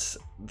 like, that's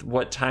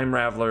what Time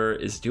Raveler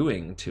is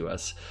doing to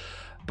us.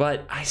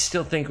 But I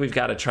still think we've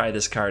got to try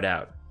this card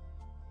out.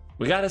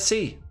 We got to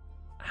see.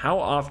 How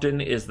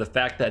often is the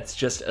fact that it's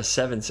just a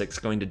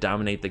 7/6 going to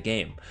dominate the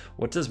game?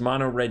 What does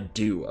Mono Red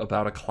do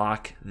about a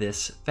clock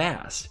this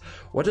fast?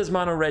 What does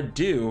Mono Red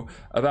do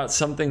about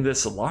something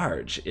this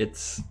large?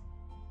 It's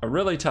a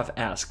really tough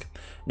ask.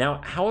 Now,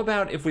 how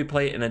about if we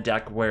play in a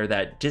deck where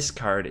that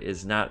discard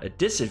is not a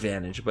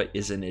disadvantage, but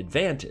is an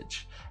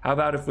advantage? How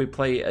about if we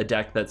play a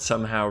deck that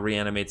somehow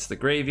reanimates the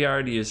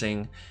graveyard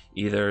using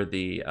either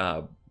the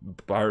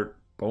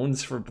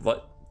Bones for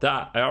Blood...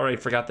 I already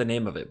forgot the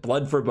name of it.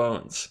 Blood for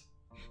Bones.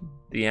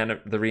 The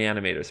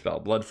Reanimator spell,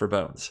 Blood for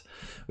Bones.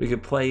 We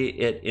could play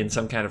it in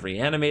some kind of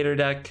Reanimator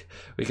deck.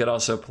 We could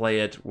also play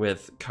it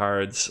with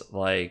cards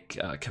like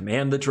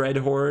Command the Dread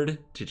Horde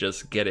to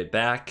just get it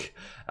back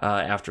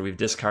after we've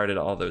discarded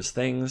all those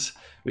things.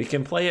 We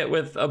can play it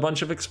with a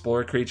bunch of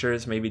Explore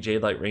creatures. Maybe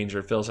Jadelight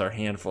Ranger fills our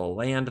hand full of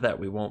land that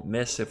we won't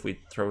miss if we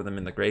throw them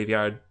in the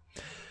graveyard.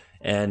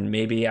 And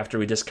maybe after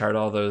we discard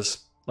all those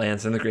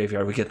lands in the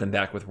graveyard, we get them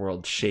back with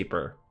World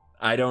Shaper.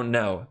 I don't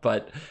know,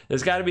 but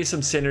there's got to be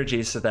some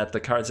synergy so that the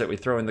cards that we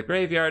throw in the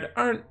graveyard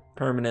aren't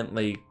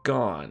permanently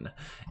gone.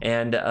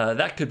 And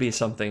that could be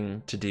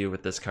something to do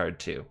with this card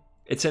too.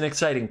 It's an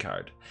exciting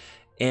card.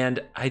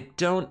 And I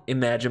don't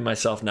imagine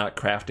myself not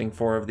crafting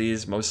 4 of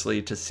these,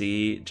 mostly to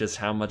see just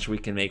how much we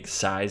can make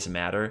size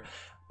matter.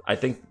 I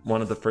think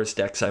one of the first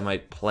decks I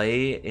might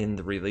play in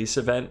the release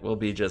event will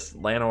be just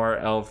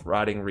Llanowar Elf,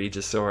 Rotting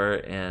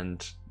Regisaur,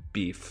 and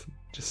Beef.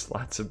 Just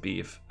lots of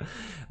beef.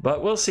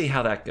 But we'll see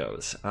how that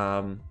goes.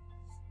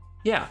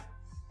 Yeah.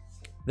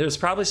 There's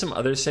probably some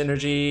other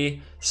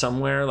synergy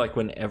somewhere, like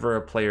whenever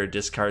a player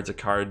discards a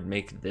card,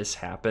 make this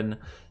happen.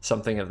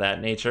 Something of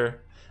that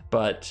nature.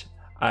 But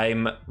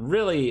I'm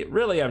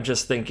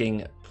just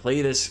thinking,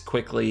 play this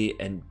quickly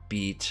and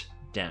beat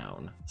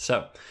down.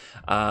 So,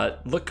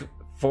 look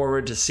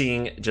forward to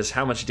seeing just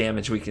how much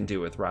damage we can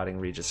do with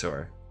Rotting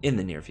Regisaur in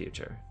the near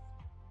future.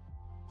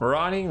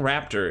 Marauding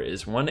Raptor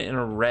is 1 in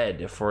a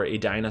red for a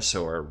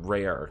dinosaur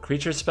rare.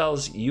 Creature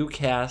spells you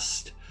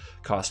cast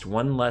cost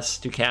 1 less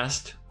to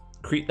cast.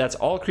 That's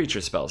all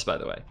creature spells, by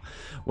the way.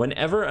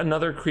 Whenever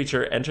another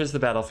creature enters the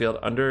battlefield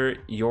under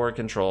your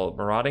control,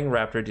 Marauding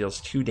Raptor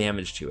deals 2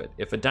 damage to it.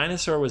 If a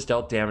dinosaur was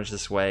dealt damage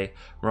this way,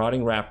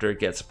 Marauding Raptor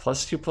gets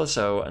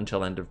 +2/+0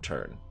 until end of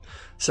turn.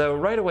 So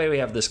right away we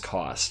have this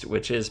cost,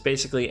 which is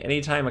basically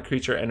anytime a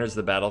creature enters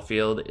the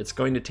battlefield, it's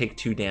going to take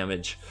 2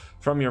 damage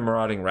from your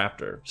Marauding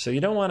Raptor. So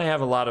you don't want to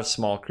have a lot of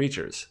small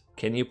creatures.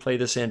 Can you play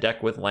this in a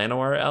deck with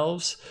Llanowar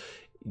Elves?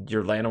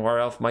 Your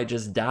Llanowar Elf might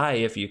just die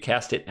if you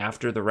cast it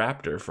after the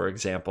Raptor, for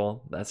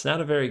example. That's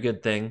not a very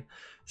good thing.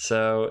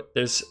 So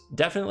there's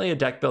definitely a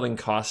deck building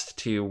cost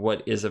to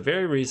what is a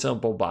very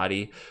reasonable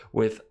body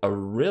with a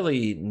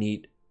really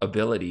neat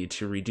ability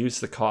to reduce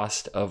the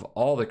cost of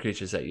all the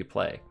creatures that you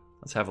play.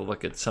 Let's have a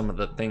look at some of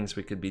the things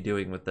we could be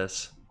doing with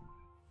this.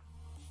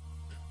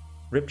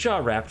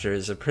 Ripjaw Raptor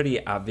is a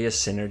pretty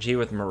obvious synergy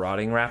with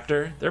Marauding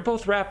Raptor. They're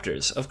both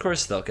raptors, of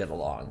course they'll get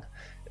along.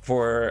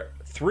 For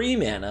 3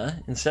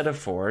 mana instead of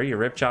 4, your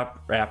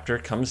Ripjaw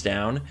Raptor comes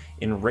down,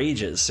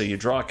 enrages, so you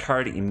draw a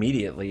card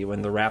immediately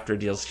when the Raptor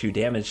deals 2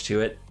 damage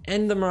to it,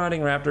 and the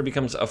Marauding Raptor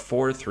becomes a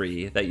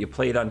 4/3 that you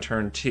played on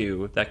turn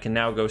 2 that can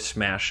now go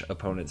smash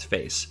opponent's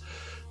face.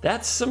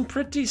 That's some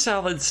pretty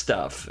solid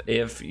stuff.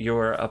 If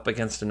you're up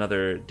against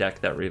another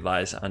deck that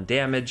relies on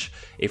damage,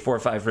 a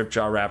 4/5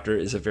 Ripjaw Raptor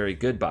is a very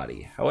good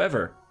body.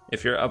 However,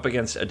 if you're up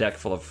against a deck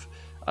full of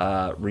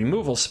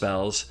removal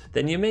spells,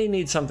 then you may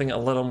need something a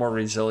little more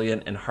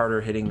resilient and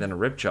harder hitting than a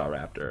Ripjaw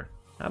Raptor.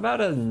 How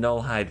about a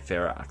Nullhide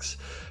Ferox?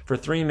 For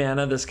 3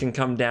 mana, this can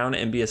come down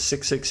and be a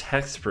 6/6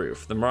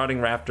 hexproof. The Marauding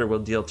Raptor will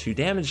deal 2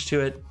 damage to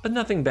it, but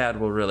nothing bad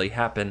will really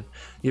happen.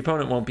 The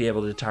opponent won't be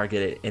able to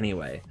target it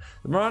anyway.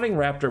 The Marauding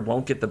Raptor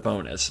won't get the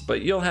bonus,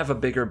 but you'll have a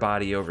bigger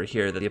body over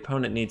here that the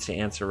opponent needs to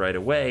answer right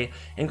away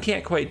and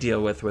can't quite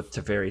deal with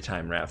Teferi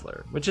Time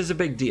Raveler, which is a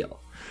big deal.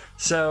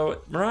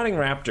 So Marauding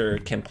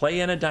Raptor can play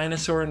in a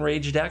Dinosaur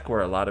Enrage deck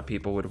where a lot of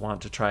people would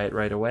want to try it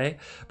right away,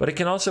 but it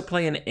can also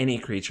play in any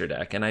creature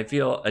deck, and I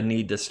feel a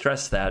need to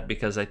stress that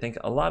because I think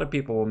a lot of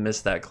people will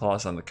miss that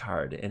clause on the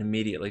card and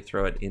immediately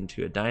throw it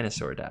into a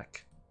dinosaur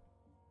deck.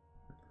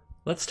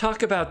 Let's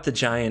talk about the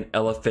giant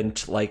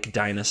elephant-like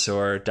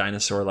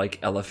dinosaur-like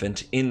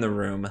elephant in the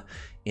room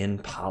in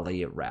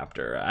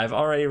Polyraptor. I've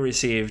already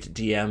received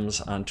DMs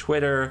on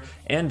Twitter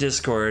and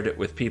Discord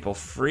with people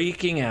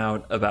freaking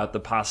out about the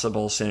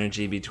possible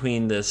synergy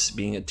between this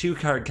being a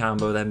 2-card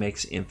combo that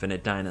makes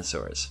infinite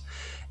dinosaurs.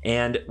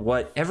 And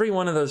what every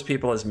one of those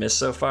people has missed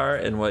so far,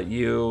 and what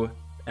you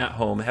at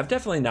home have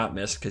definitely not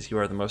missed because you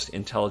are the most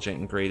intelligent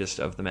and greatest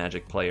of the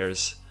Magic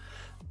players,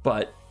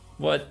 but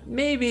what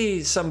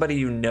maybe somebody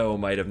you know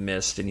might have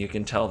missed and you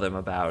can tell them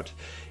about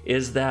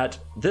is that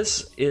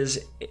this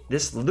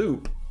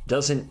loop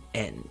doesn't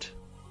end.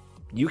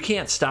 You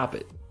can't stop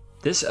it.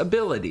 This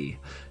ability,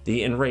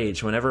 the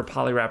Enrage, whenever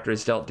Polyraptor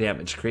is dealt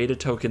damage, create a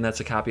token that's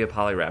a copy of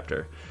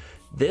Polyraptor.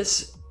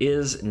 This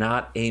is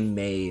not a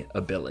May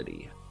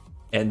ability.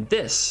 And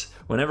this,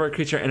 whenever a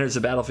creature enters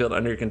the battlefield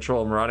under your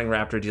control, Marauding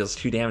Raptor deals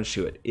 2 damage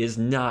to it, is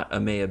not a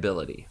May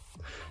ability.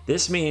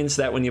 This means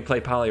that when you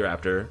play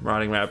Polyraptor,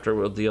 Marauding Raptor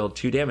will deal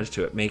 2 damage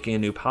to it, making a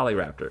new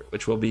Polyraptor,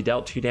 which will be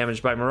dealt 2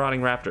 damage by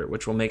Marauding Raptor,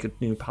 which will make a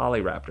new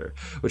Polyraptor,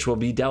 which will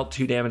be dealt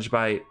 2 damage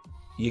by...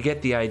 You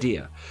get the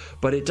idea.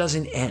 But it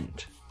doesn't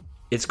end.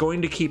 It's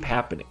going to keep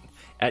happening.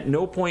 At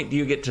no point do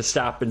you get to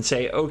stop and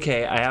say,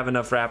 okay, I have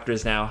enough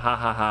Raptors now, ha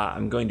ha ha,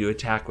 I'm going to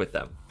attack with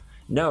them.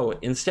 No,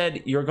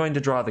 instead, you're going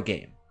to draw the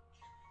game.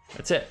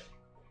 That's it.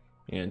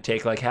 You're going to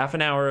take like half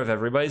an hour of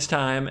everybody's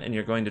time, and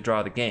you're going to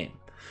draw the game.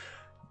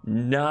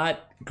 Not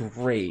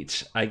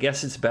great. I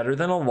guess it's better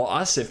than a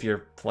loss if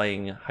you're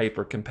playing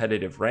hyper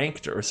competitive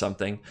ranked or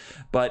something,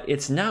 but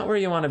it's not where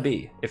you want to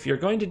be. If you're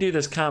going to do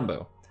this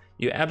combo,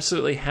 you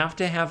absolutely have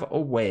to have a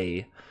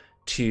way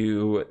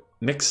to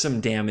mix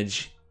some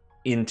damage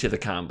into the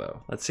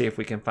combo. Let's see if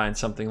we can find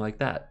something like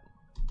that.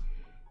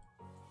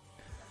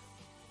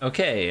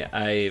 Okay,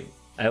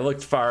 I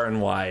looked far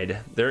and wide.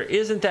 There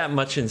isn't that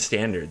much in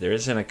Standard. There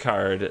isn't a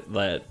card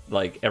that,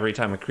 like, every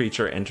time a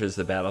creature enters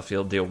the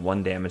battlefield, deal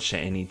 1 damage to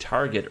any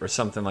target or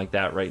something like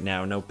that right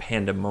now. No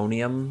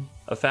Pandemonium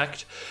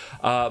effect.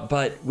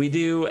 But we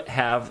do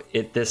have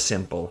it this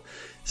simple.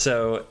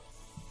 So,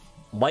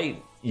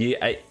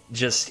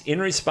 just in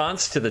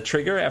response to the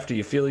trigger after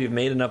you feel you've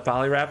made enough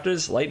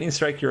Polyraptors, Lightning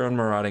Strike your own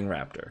Marauding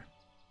Raptor.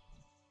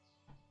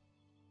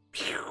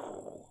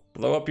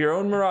 Blow up your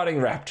own Marauding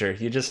Raptor.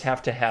 You just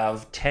have to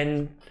have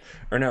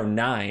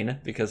 9,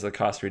 because of the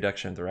cost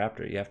reduction of the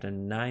Raptor. You have to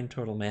 9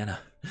 total mana.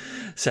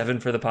 7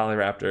 for the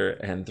Polyraptor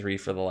and 3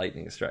 for the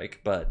Lightning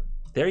Strike. But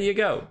there you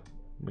go.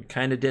 We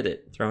kind of did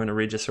it. Throw in a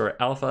Regisaur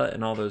Alpha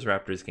and all those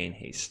Raptors gain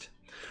haste.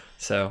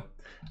 So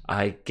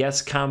I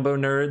guess combo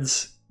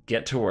nerds,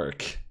 get to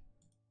work.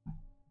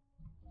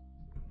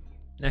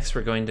 Next,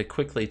 we're going to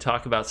quickly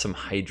talk about some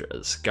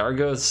Hydras.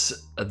 Gargos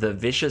the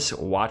Vicious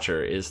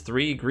Watcher is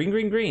 3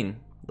 green.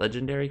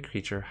 Legendary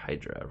creature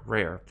Hydra.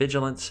 Rare.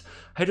 Vigilance.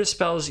 Hydra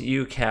spells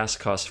you cast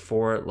cost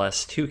 4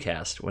 less to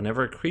cast.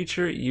 Whenever a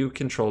creature you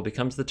control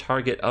becomes the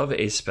target of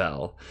a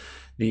spell,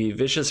 the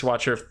Vicious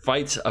Watcher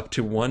fights up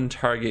to 1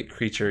 target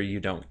creature you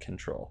don't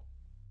control.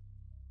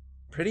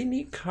 Pretty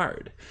neat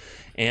card.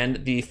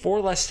 And the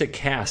 4 less to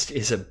cast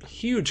is a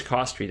huge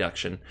cost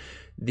reduction.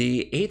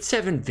 The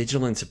 8/7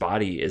 Vigilance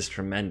body is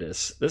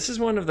tremendous. This is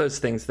one of those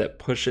things that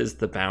pushes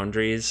the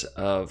boundaries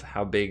of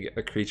how big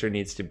a creature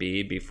needs to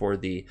be before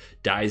the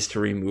dies to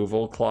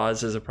removal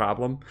clause is a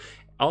problem.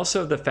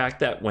 Also, the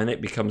fact that when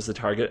it becomes the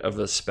target of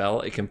a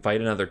spell, it can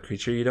fight another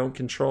creature you don't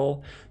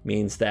control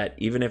means that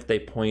even if they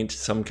point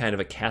some kind of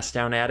a cast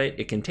down at it,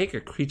 it can take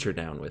a creature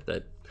down with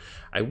it.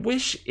 I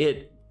wish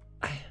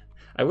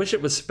I wish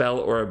it was spell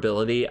or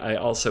ability. I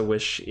also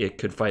wish it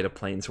could fight a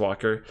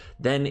planeswalker.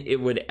 Then it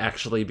would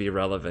actually be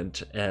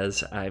relevant,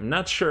 as I'm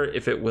not sure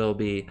if it will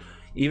be,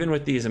 even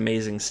with these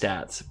amazing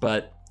stats.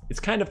 But it's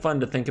kind of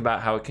fun to think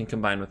about how it can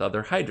combine with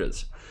other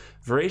Hydras.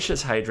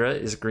 Voracious Hydra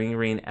is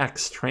green-green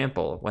X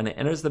trample. When it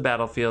enters the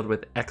battlefield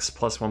with X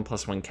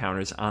 +1/+1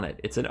 counters on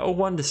it. It's an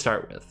 0/1 to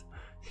start with.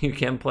 You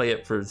can play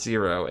it for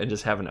 0 and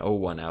just have an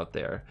 0/1 out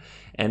there.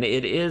 And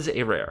it is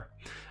a rare.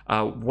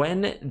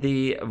 When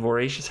the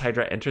Voracious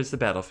Hydra enters the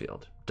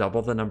battlefield,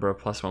 double the number of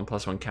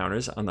 +1/+1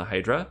 counters on the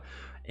Hydra,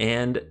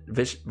 and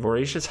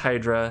Voracious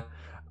Hydra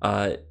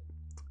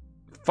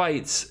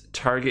fights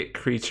target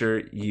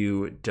creature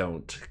you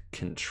don't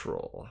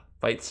control.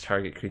 Fights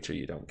target creature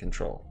you don't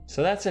control.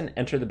 So that's an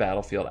enter the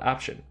battlefield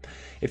option.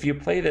 If you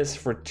play this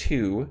for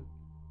 2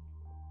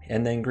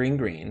 and then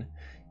green-green,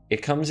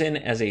 it comes in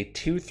as a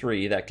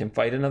 2/3 that can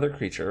fight another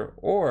creature,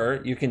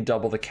 or you can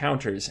double the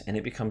counters and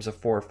it becomes a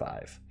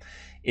 4/5.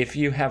 If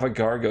you have a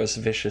Gargos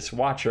Vicious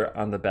Watcher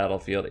on the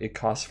battlefield, it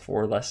costs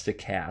 4 less to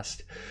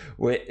cast,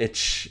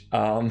 which,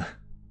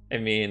 I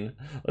mean,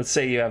 let's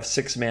say you have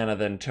 6 mana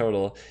then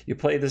total. You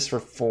play this for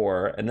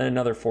 4, and then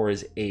another 4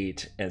 is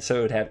 8, and so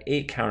it would have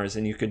 8 counters,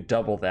 and you could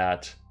double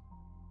that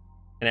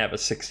and have a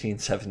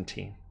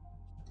 16/17.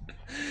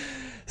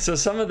 So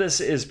some of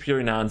this is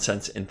pure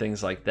nonsense and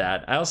things like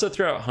that. I also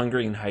threw out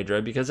Hungering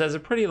Hydra because it has a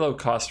pretty low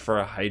cost for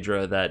a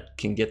Hydra that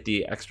can get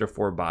the extra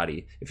 4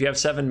 body. If you have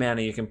 7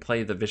 mana, you can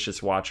play the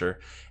Vicious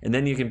Watcher, and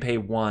then you can pay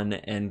 1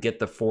 and get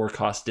the 4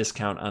 cost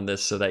discount on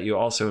this so that you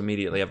also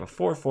immediately have a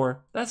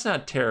 4/4. That's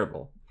not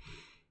terrible.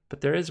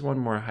 But there is one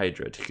more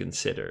Hydra to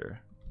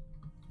consider.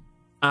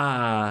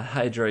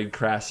 Hydroid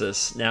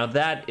Crassus. Now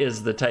that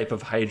is the type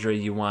of Hydra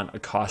you want a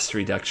cost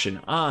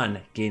reduction on,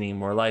 gaining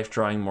more life,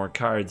 drawing more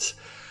cards.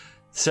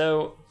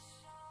 So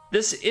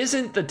this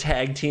isn't the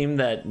tag team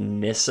that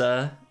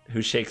Nissa,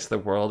 who shakes the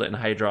world, and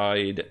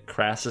Hydroid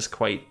Crassus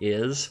quite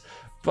is,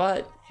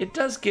 but it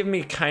does give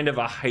me kind of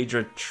a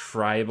Hydra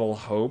tribal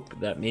hope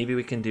that maybe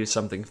we can do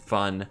something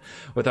fun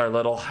with our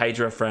little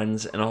Hydra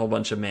friends and a whole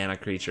bunch of mana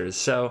creatures.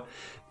 So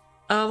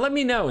let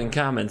me know in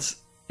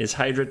comments, is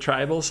Hydra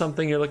tribal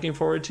something you're looking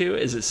forward to?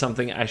 Is it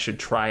something I should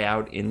try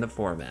out in the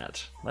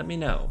format? Let me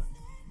know.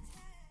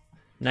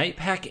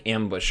 Nightpack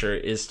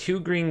Ambusher is 2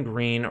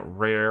 green-green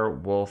rare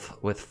wolf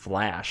with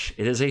flash.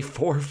 It is a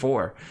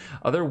 4/4.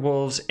 Other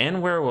wolves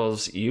and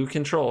werewolves you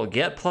control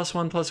get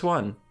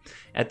 +1/+1.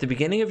 At the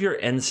beginning of your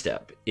end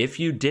step,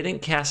 if you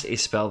didn't cast a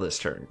spell this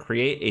turn,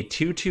 create a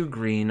 2/2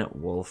 green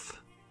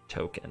wolf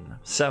token.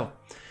 So,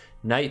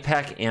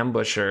 Nightpack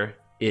Ambusher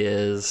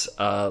is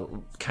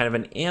kind of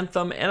an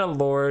anthem and a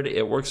lord.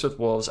 It works with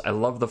wolves. I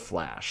love the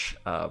flash.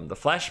 The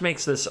flash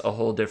makes this a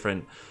whole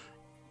different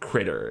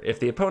critter.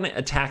 If the opponent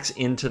attacks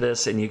into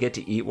this and you get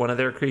to eat one of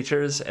their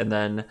creatures and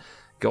then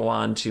go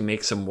on to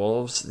make some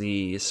wolves,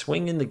 the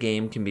swing in the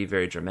game can be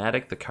very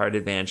dramatic. The card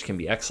advantage can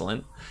be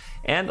excellent.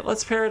 And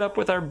let's pair it up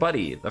with our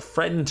buddy, the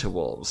friend to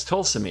wolves,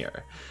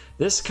 Tolsimir.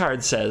 This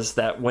card says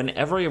that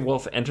whenever a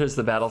wolf enters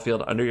the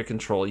battlefield under your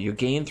control, you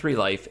gain 3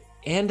 life,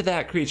 and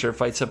that creature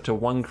fights up to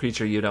 1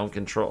 creature you don't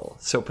control.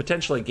 So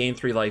potentially gain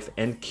 3 life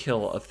and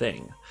kill a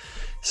thing.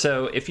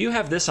 So if you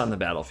have this on the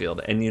battlefield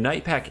and you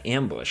Nightpack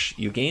Ambush,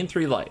 you gain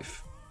 3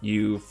 life.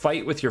 You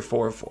fight with your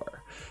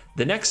 4/4.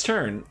 The next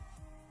turn,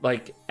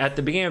 like at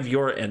the beginning of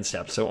your end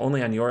step, so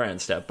only on your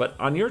end step, but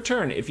on your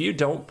turn, if you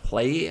don't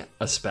play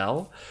a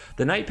spell,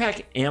 the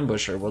Nightpack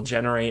Ambusher will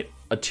generate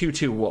a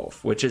 2/2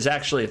 wolf, which is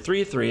actually a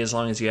 3/3 as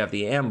long as you have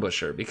the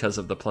Ambusher because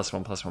of the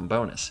 +1/+1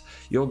 bonus.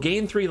 You'll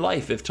gain 3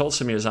 life if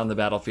Tolsimir is on the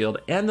battlefield,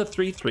 and the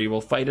 3/3 will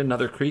fight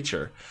another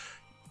creature.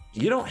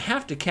 You don't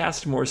have to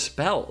cast more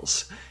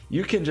spells.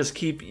 You can just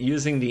keep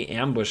using the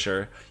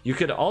Ambusher. You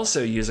could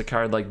also use a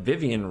card like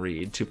Vivian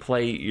Reed to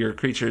play your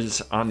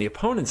creatures on the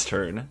opponent's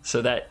turn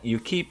so that you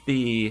keep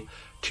the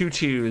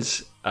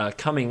 2/2s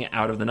coming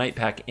out of the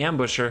Nightpack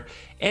Ambusher,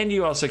 and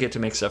you also get to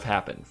make stuff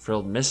happen.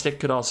 Frilled Mystic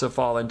could also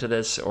fall into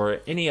this, or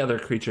any other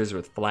creatures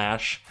with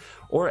flash,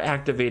 or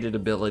activated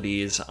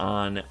abilities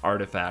on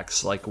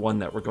artifacts, like one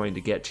that we're going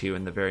to get to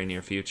in the very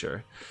near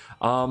future.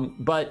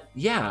 But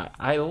yeah,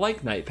 I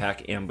like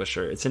Nightpack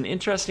Ambusher. It's an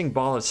interesting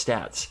ball of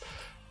stats.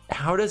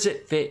 How does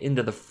it fit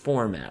into the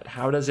format?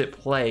 How does it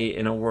play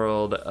in a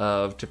world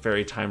of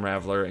Teferi Time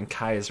Raveler and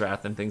Kaya's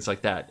Wrath and things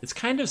like that? It's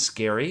kind of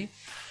scary.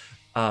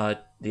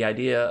 The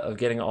idea of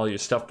getting all your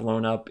stuff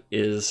blown up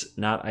is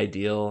not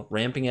ideal.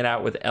 Ramping it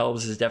out with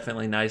elves is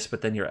definitely nice,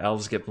 but then your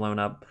elves get blown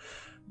up.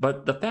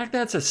 But the fact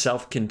that it's a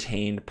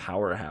self-contained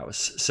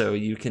powerhouse, so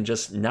you can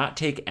just not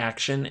take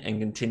action and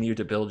continue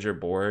to build your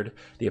board.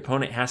 The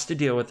opponent has to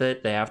deal with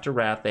it. They have to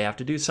wrath. They have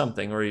to do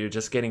something, or you're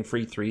just getting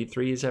free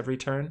 3/3s every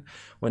turn.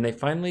 When they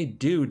finally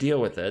do deal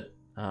with it,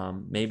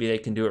 maybe they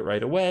can do it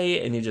right away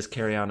and you just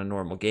carry on a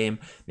normal game.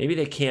 Maybe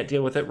they can't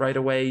deal with it right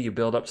away. You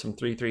build up some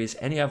 3/3s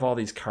and you have all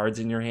these cards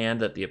in your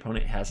hand that the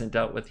opponent hasn't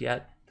dealt with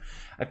yet.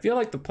 I feel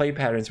like the play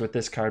patterns with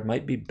this card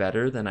might be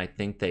better than I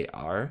think they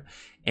are.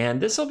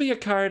 And this will be a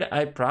card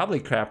I probably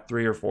craft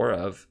 3 or 4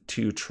 of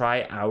to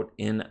try out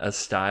in a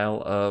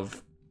style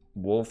of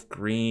wolf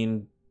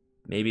green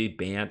maybe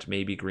Bant,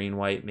 maybe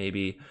green-white,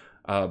 maybe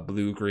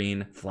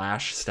blue-green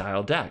flash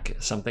style deck,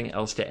 something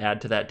else to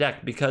add to that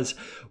deck, because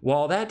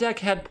while that deck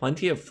had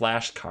plenty of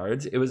flash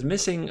cards, it was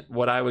missing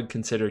what I would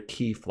consider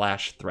key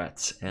flash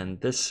threats,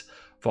 and this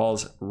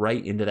falls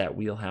right into that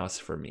wheelhouse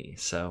for me.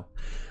 So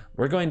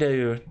we're going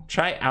to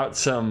try out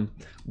some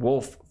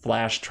Wolf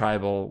Flash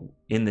Tribal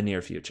in the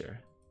near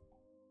future.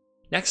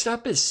 Next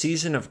up is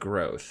Season of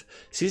Growth.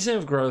 Season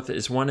of Growth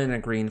is 1 and a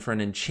green for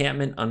an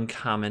enchantment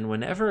uncommon.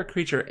 Whenever a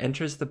creature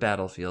enters the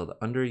battlefield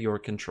under your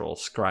control,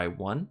 scry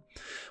 1.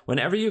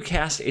 Whenever you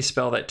cast a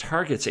spell that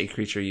targets a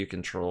creature you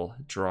control,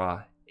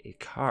 draw a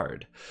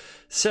card.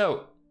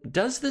 So,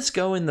 does this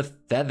go in the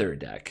Feather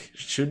deck?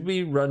 Should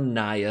we run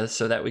Naya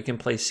so that we can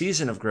play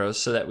Season of Growth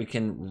so that we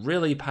can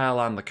really pile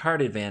on the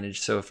card advantage,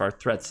 so if our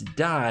threats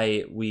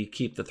die, we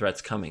keep the threats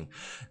coming?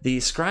 The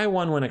Scry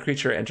 1 when a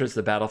creature enters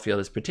the battlefield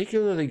is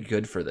particularly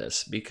good for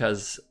this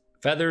because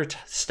Feather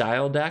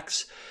style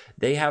decks,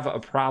 they have a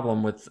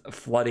problem with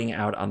flooding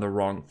out on the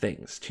wrong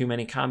things. Too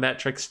many combat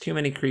tricks, too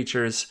many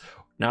creatures,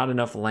 not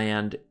enough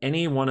land.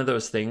 Any one of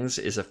those things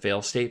is a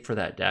fail state for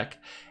that deck,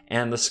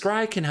 and the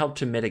Scry can help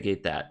to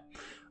mitigate that.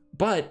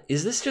 But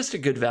is this just a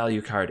good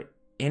value card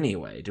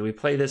anyway? Do we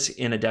play this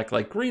in a deck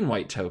like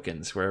green-white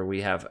tokens where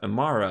we have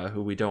Amara,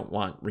 who we don't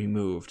want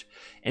removed?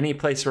 Any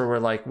place where we're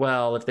like,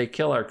 well, if they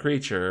kill our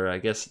creature, I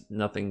guess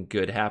nothing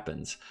good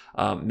happens.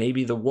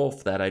 Maybe the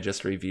Wolf that I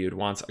just reviewed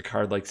wants a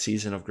card like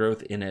Season of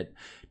Growth in it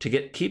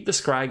to keep the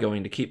Scry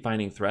going, to keep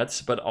finding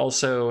threats, but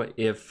also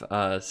if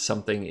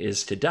something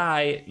is to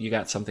die, you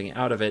got something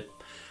out of it.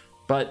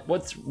 But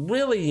what's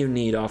really you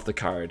need off the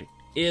card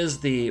is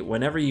the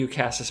whenever you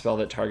cast a spell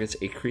that targets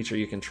a creature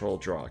you control,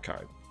 draw a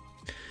card.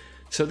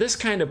 So this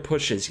kind of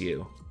pushes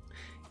you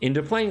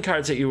into playing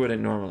cards that you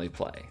wouldn't normally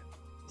play.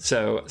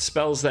 So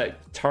spells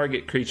that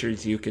target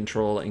creatures you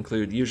control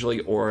include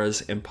usually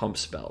auras and pump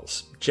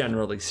spells,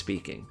 generally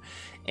speaking.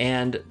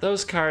 And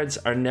those cards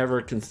are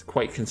never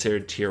quite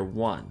considered tier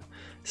 1.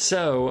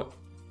 So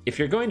if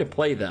you're going to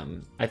play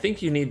them, I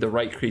think you need the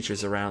right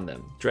creatures around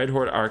them.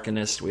 Dreadhorde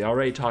Arcanist, we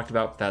already talked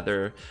about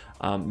Feather.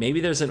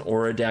 Maybe there's an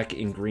Aura deck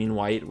in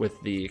green-white with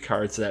the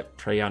cards that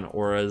prey on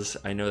auras.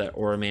 I know that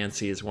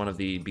Auramancy is one of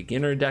the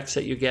beginner decks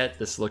that you get.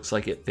 This looks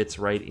like it fits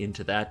right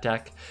into that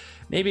deck.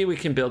 Maybe we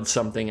can build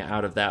something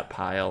out of that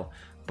pile,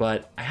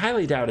 but I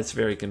highly doubt it's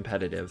very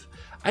competitive.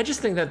 I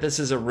just think that this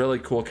is a really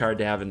cool card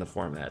to have in the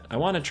format. I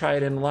want to try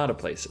it in a lot of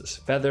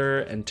places. Feather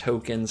and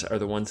tokens are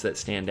the ones that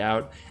stand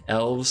out.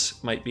 Elves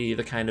might be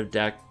the kind of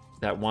deck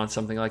that wants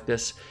something like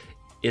this.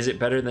 Is it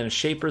better than a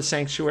Shaper's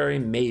Sanctuary?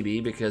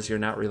 Maybe, because you're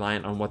not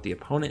reliant on what the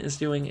opponent is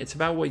doing. It's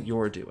about what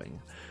you're doing.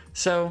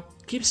 So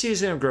keep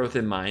Season of Growth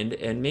in mind,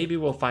 and maybe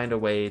we'll find a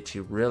way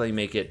to really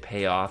make it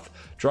pay off,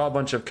 draw a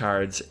bunch of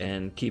cards,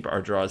 and keep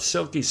our draws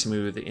silky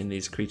smooth in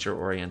these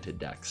creature-oriented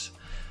decks.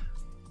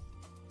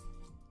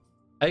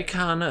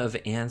 Icon of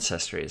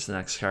Ancestry is the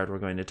next card we're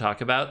going to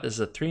talk about. This is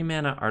a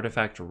 3-mana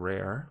artifact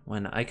rare.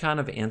 When Icon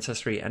of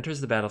Ancestry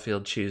enters the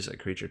battlefield, choose a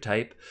creature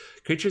type.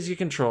 Creatures you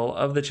control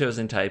of the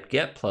chosen type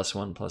get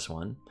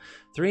 +1/+1.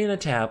 3 and a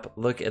tap,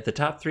 look at the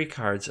top 3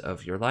 cards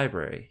of your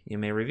library. You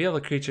may reveal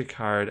a creature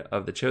card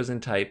of the chosen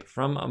type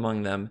from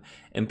among them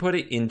and put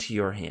it into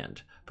your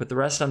hand. Put the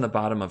rest on the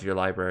bottom of your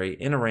library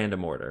in a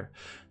random order.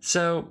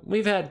 So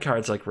we've had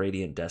cards like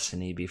Radiant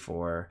Destiny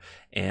before,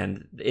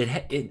 and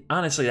it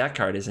honestly, that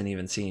card isn't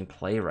even seeing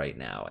play right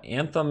now.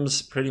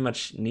 Anthems pretty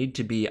much need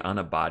to be on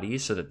a body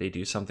so that they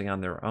do something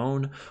on their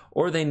own,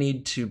 or they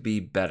need to be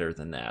better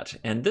than that.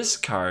 And this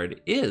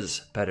card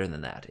is better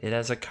than that. It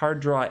has a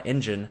card draw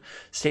engine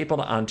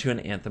stapled onto an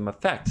Anthem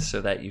effect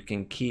so that you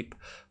can keep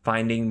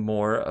finding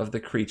more of the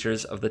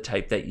creatures of the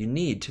type that you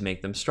need to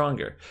make them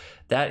stronger.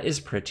 That is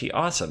pretty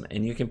awesome,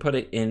 and you can put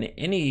it in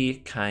any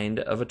kind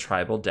of a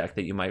tribal deck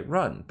that you might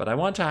run, but I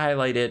want to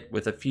highlight it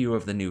with a few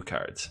of the new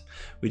cards.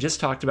 We just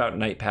talked about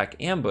Nightpack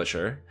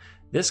Ambusher.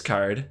 This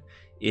card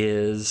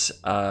is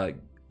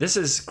this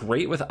is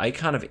great with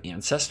Icon of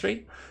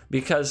Ancestry,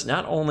 because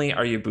not only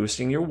are you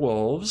boosting your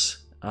wolves,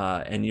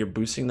 and you're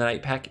boosting the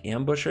Nightpack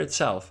Ambusher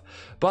itself,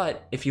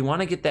 but if you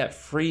want to get that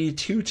free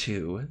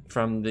 2/2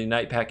 from the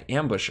Nightpack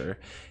Ambusher,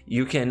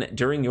 you can,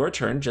 during your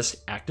turn, just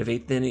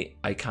activate the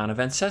Icon of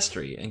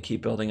Ancestry and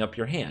keep building up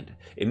your hand.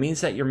 It means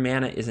that your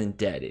mana isn't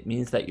dead. It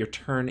means that your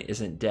turn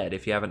isn't dead.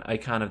 If you have an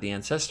Icon of the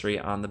Ancestry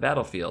on the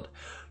battlefield,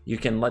 you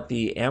can let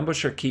the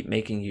Ambusher keep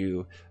making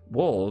you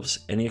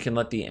wolves, and you can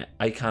let the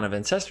Icon of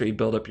Ancestry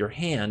build up your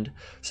hand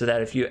so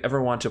that if you ever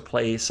want to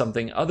play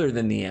something other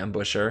than the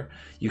Ambusher,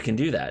 you can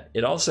do that.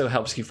 It also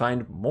helps you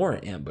find more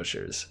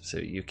Ambushers, so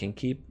you can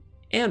keep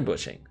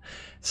ambushing.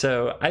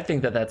 So I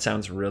think that that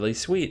sounds really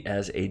sweet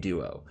as a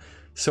duo.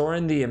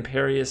 Sorin the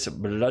Imperious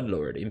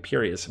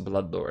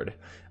Bloodlord.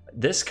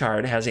 This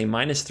card has a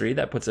 -3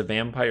 that puts a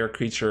vampire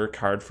creature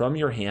card from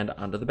your hand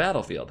onto the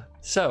battlefield.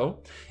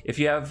 So, if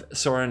you have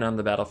Sorin on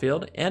the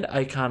battlefield and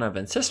Icon of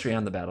Ancestry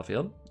on the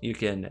battlefield, you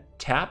can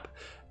tap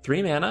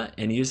 3 mana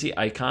and use the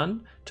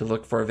icon to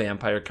look for a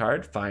vampire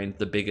card, find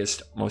the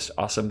biggest, most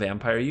awesome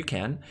vampire you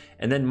can,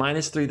 and then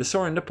 -3 the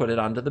Sorin to put it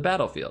onto the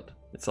battlefield.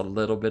 It's a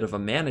little bit of a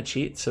mana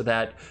cheat so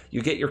that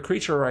you get your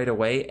creature right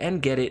away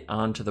and get it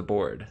onto the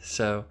board.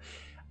 So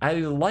I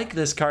like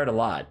this card a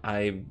lot.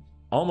 I'm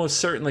almost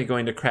certainly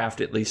going to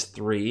craft at least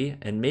 3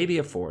 and maybe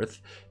a 4th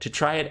to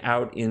try it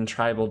out in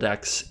tribal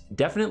decks.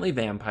 Definitely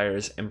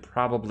vampires and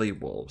probably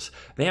wolves.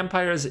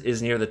 Vampires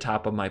is near the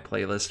top of my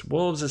playlist.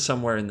 Wolves is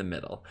somewhere in the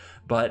middle.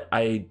 But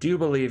I do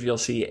believe you'll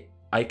see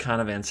Icon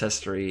of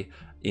Ancestry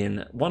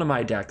in one of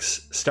my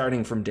decks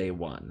starting from day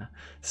 1.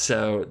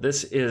 So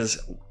this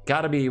is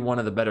got to be one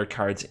of the better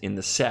cards in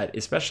the set,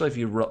 especially if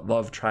you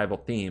love tribal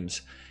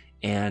themes.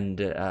 And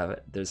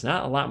there's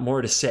not a lot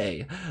more to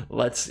say.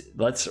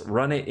 Let's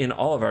run it in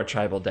all of our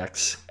tribal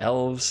decks.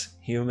 Elves,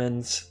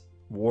 humans,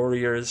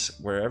 warriors,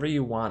 wherever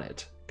you want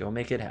it. Go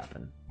make it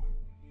happen.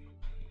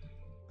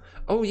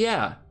 Oh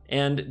yeah,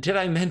 and did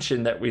I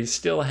mention that we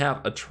still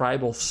have a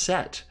tribal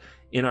set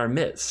in our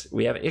midst?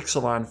 We have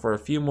Ixalan for a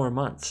few more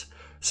months.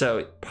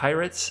 So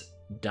pirates,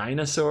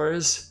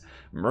 dinosaurs,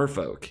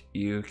 merfolk.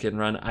 You can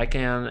run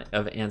Icon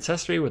of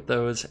Ancestry with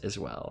those as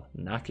well.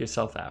 Knock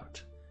yourself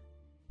out.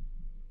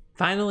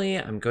 Finally,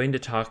 I'm going to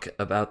talk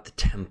about the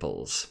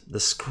temples, the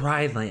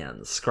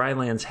Scrylands.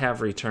 Scrylands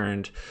have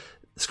returned.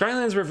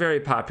 Scrylands were very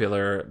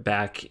popular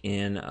back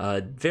in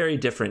a very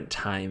different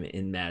time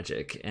in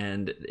Magic,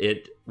 and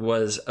it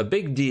was a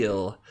big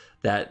deal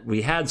that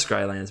we had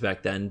Scrylands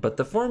back then, but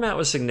the format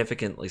was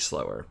significantly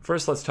slower.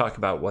 First, let's talk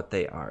about what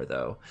they are,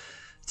 though.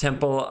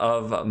 Temple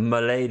of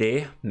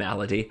Malady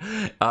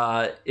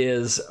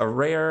is a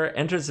rare,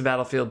 enters the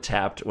battlefield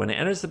tapped. When it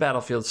enters the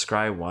battlefield,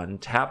 scry 1,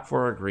 tap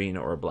for a green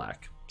or a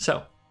black.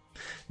 So,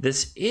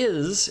 this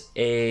is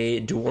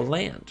a dual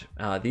land.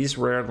 These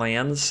rare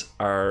lands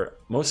are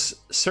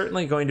most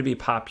certainly going to be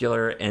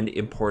popular and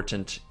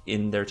important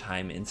in their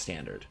time in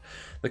Standard.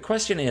 The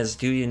question is,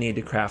 do you need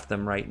to craft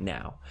them right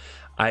now?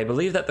 I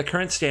believe that the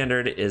current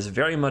Standard is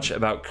very much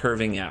about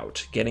curving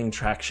out, getting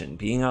traction,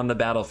 being on the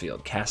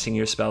battlefield, casting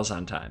your spells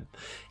on time.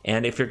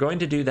 And if you're going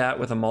to do that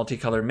with a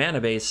multicolored mana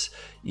base,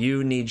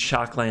 you need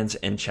shocklands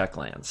and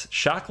checklands.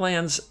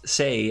 Shocklands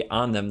say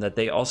on them that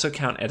they also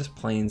count as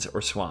plains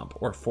or swamp,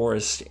 or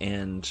forest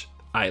and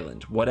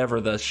island, whatever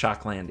the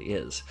shockland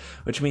is,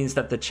 which means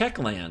that the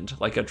checkland,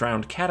 like a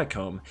drowned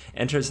catacomb,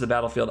 enters the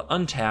battlefield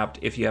untapped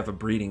if you have a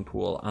breeding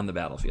pool on the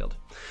battlefield.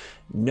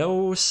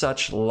 No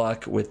such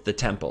luck with the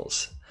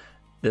temples.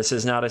 This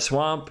is not a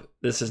swamp.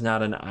 This is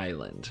not an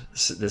island.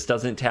 This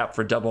doesn't tap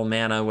for double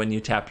mana when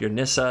you tap your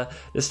Nissa.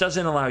 This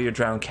doesn't allow your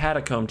drowned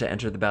catacomb to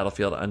enter the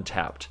battlefield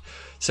untapped.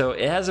 So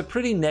it has a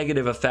pretty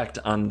negative effect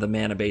on the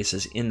mana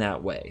bases in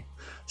that way.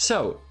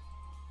 So,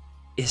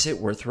 is it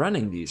worth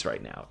running these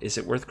right now? Is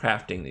it worth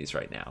crafting these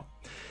right now?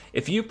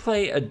 If you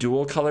play a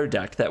dual color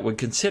deck that would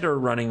consider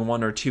running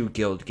 1 or 2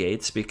 Guild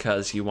Gates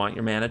because you want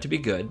your mana to be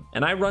good,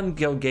 and I run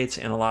Guild Gates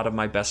in a lot of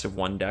my best of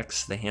 1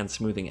 decks, the hand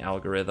smoothing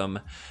algorithm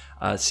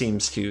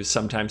seems to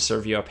sometimes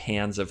serve you up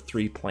hands of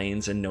 3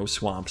 plains and no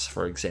swamps,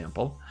 for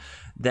example,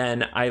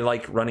 then I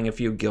like running a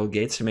few Guild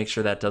Gates to make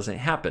sure that doesn't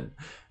happen.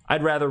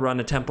 I'd rather run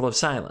a Temple of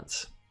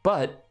Silence,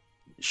 but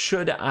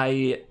should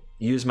I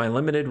use my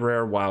limited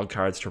rare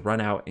wildcards to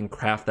run out and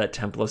craft that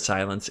Temple of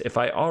Silence if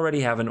I already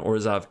have an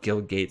Orzhov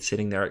Guild Gate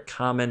sitting there at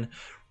common,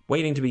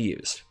 waiting to be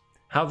used?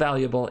 How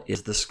valuable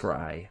is the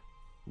Scry,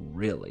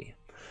 really?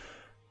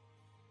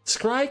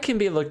 Scry can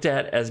be looked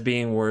at as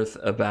being worth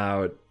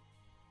about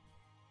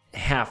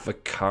half a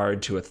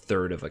card to a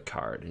third of a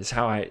card, is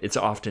how it's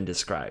often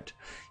described.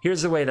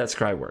 Here's the way that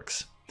Scry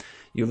works.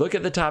 You look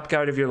at the top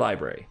card of your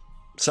library.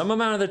 Some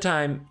amount of the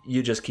time,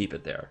 you just keep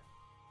it there.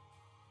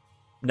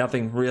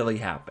 Nothing really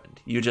happened.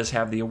 You just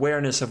have the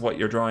awareness of what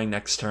you're drawing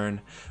next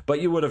turn,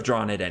 but you would have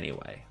drawn it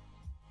anyway.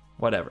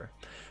 Whatever.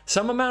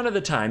 Some amount of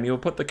the time, you'll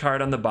put the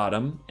card on the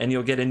bottom, and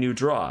you'll get a new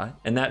draw,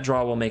 and that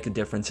draw will make a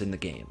difference in the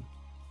game.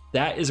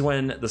 That is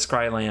when the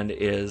Scryland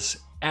is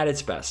at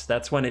its best.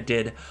 That's when it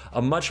did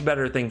a much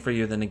better thing for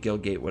you than a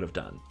Guild Gate would have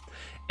done.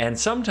 And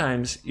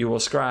sometimes you will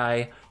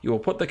scry, you will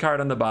put the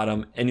card on the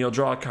bottom, and you'll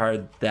draw a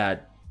card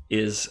that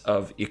is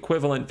of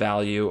equivalent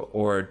value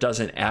or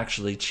doesn't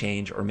actually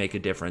change or make a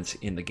difference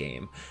in the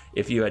game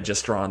if you had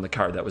just drawn the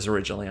card that was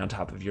originally on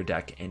top of your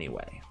deck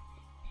anyway.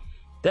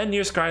 Then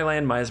your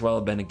Scryland might as well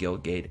have been a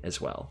Guild Gate as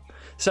well.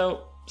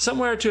 So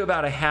somewhere to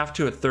about a half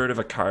to a third of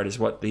a card is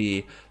what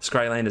the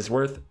Scryland is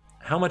worth.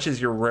 How much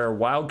is your rare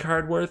wild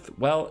card worth?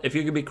 Well, if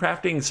you could be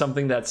crafting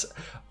something that's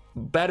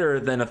better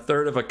than a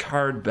third of a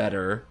card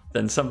better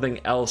than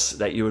something else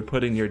that you would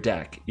put in your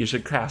deck, you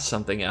should craft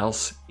something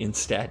else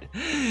instead.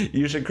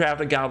 You should craft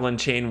a Goblin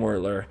Chain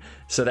Whirler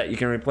so that you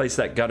can replace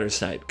that Gutter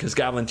Snipe, because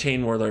Goblin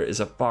Chain Whirler is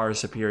a far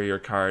superior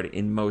card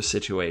in most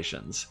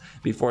situations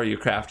before you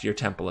craft your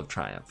Temple of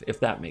Triumph, if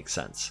that makes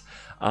sense.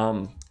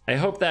 I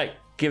hope that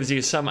gives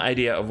you some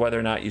idea of whether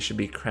or not you should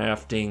be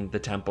crafting the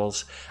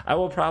temples. I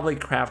will probably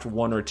craft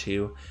 1 or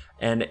 2,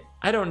 and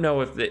I don't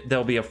know if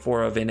there'll be a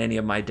 4 of in any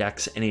of my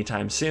decks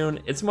anytime soon.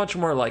 It's much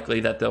more likely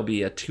that there'll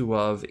be a 2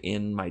 of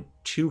in my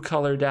 2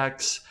 color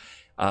decks,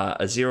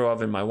 a 0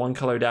 of in my 1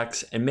 color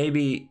decks, and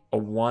maybe a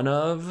 1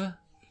 of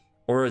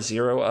or a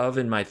 0 of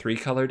in my 3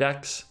 color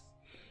decks.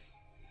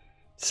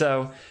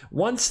 So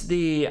once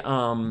the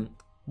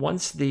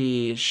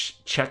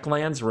check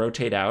lands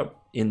rotate out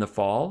in the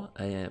fall,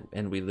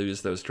 and we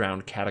lose those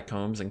drowned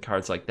catacombs and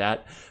cards like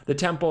that, the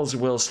temples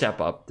will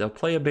step up. They'll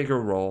play a bigger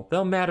role.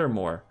 They'll matter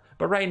more.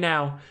 But right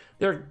now,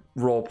 they're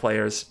role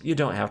players. You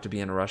don't have to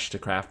be in a rush to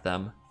craft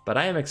them. But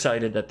I am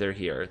excited that they're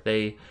here.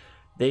 They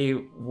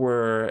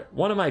were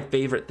one of my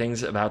favorite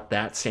things about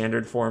that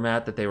standard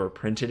format that they were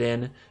printed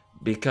in,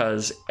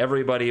 because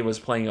everybody was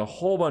playing a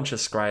whole bunch of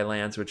scry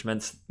lands, which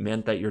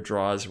meant that your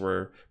draws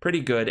were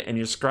pretty good and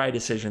your scry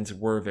decisions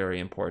were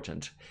very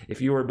important. If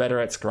you were better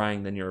at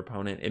scrying than your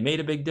opponent, it made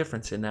a big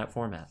difference in that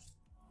format.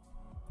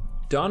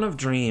 Dawn of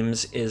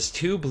Dreams is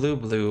 2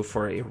 blue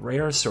for a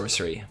rare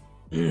sorcery.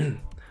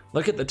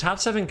 Look at the top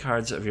 7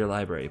 cards of your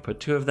library. Put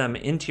 2 of them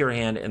into your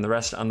hand and the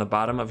rest on the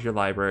bottom of your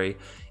library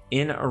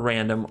in a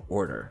random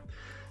order.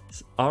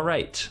 All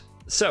right,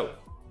 so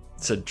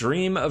it's a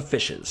Dream of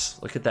Fishes.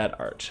 Look at that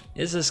art.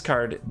 Is this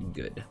card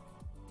good?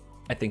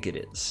 I think it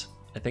is.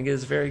 I think it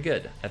is very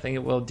good. I think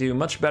it will do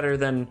much better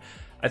than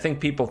I think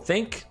people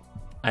think.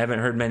 I haven't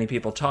heard many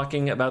people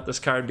talking about this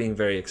card, being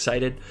very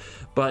excited,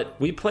 but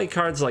we play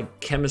cards like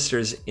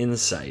Chemist's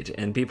Insight,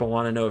 and people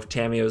want to know if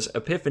Tamiyo's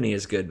Epiphany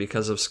is good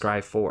because of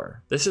Scry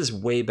 4. This is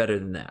way better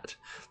than that.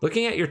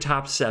 Looking at your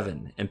top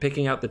 7 and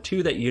picking out the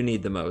 2 that you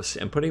need the most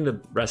and putting the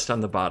rest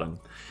on the bottom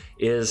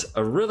is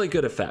a really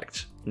good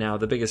effect. Now,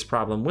 the biggest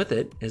problem with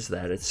it is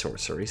that it's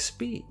sorcery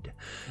speed.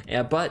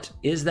 But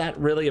is that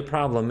really a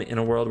problem in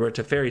a world where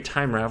Teferi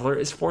Time Raveler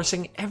is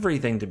forcing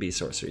everything to be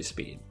sorcery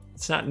speed?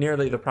 It's not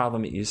nearly the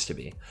problem it used to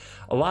be.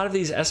 A lot of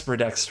these Esper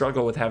decks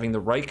struggle with having the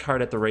right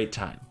card at the right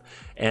time,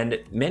 and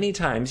many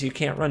times you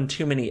can't run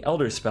too many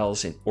Elder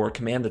Spells or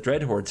Command the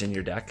Dreadhordes in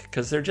your deck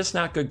because they're just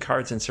not good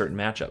cards in certain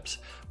matchups.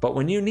 But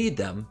when you need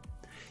them,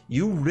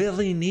 you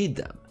really need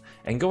them.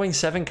 And going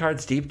 7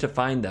 cards deep to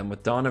find them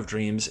with Dawn of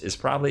Dreams is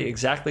probably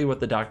exactly what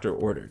the doctor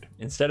ordered.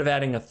 Instead of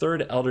adding a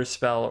 3rd Elder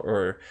Spell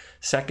or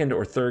 2nd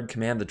or 3rd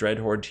Command the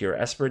Dreadhorde to your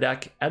Esper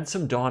deck, add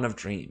some Dawn of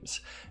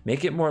Dreams.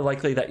 Make it more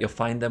likely that you'll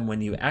find them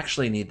when you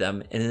actually need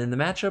them, and in the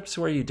matchups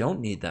where you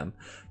don't need them,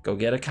 go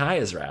get a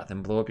Kaya's Wrath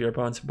and blow up your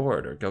opponent's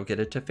board, or go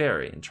get a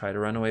Teferi and try to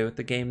run away with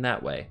the game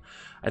that way.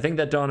 I think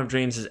that Dawn of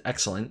Dreams is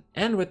excellent,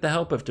 and with the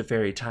help of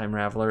Teferi Time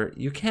Raveler,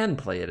 you can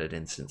play it at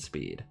instant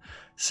speed.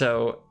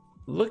 So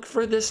look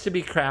for this to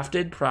be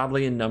crafted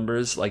probably in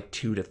numbers like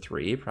 2 to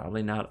 3,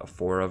 probably not a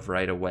 4 of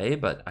right away,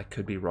 but I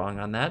could be wrong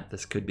on that.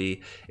 This could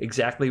be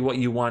exactly what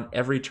you want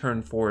every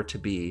turn 4 to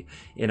be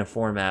in a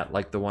format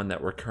like the one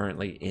that we're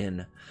currently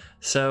in.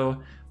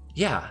 So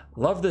yeah,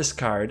 love this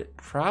card.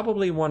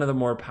 Probably one of the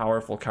more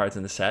powerful cards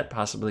in the set,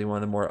 possibly one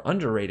of the more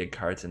underrated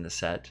cards in the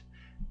set.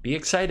 Be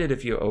excited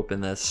if you open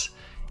this.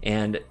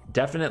 And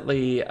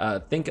definitely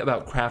think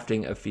about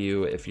crafting a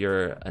few if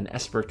you're an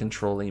Esper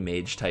controlling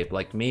mage type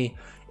like me.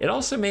 It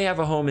also may have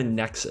a home in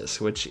Nexus,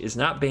 which is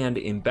not banned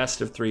in Best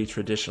of 3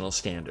 traditional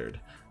standard.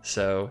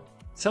 So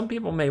some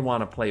people may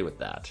want to play with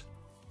that.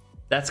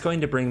 That's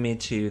going to bring me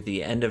to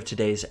the end of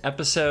today's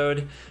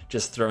episode.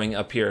 Just throwing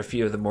up here a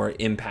few of the more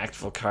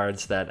impactful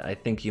cards that I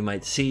think you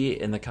might see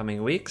in the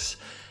coming weeks.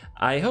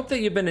 I hope that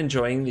you've been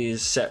enjoying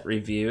these set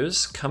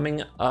reviews.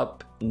 Coming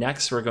up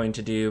next, we're going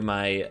to do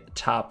my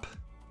top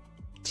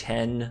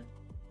 10,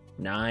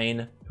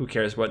 9, who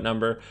cares what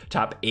number,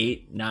 top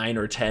 8, 9,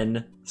 or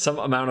 10, some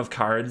amount of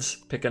cards,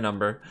 pick a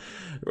number.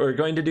 We're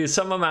going to do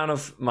some amount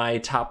of my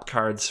top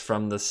cards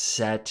from the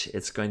set.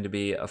 It's going to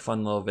be a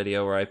fun little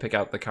video where I pick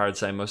out the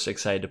cards I'm most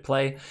excited to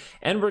play,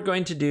 and we're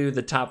going to do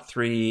the top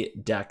 3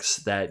 decks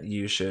that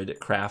you should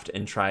craft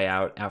and try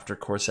out after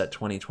Core Set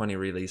 2020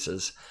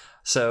 releases.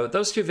 So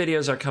those 2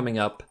 videos are coming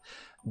up.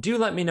 Do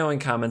let me know in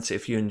comments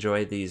if you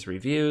enjoy these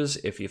reviews,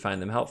 if you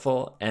find them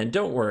helpful, and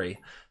don't worry,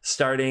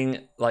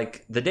 starting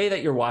like the day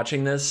that you're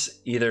watching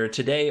this, either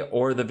today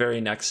or the very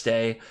next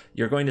day,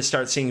 you're going to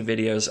start seeing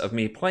videos of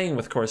me playing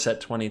with Core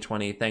Set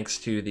 2020 thanks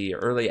to the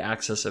early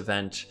access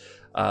event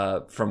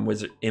from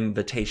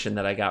invitation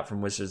that I got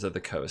from Wizards of the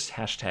Coast.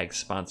 Hashtag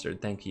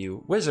sponsored. Thank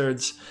you,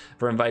 Wizards,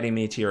 for inviting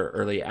me to your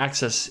early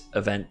access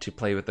event to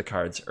play with the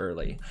cards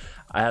early.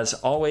 As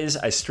always,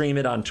 I stream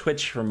it on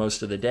Twitch for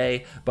most of the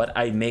day, but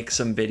I make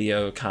some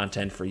video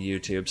content for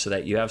YouTube so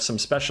that you have some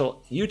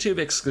special YouTube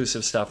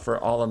exclusive stuff for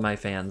all of my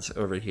fans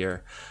over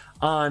here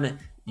on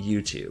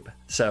YouTube.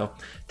 So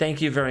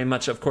thank you very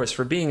much, of course,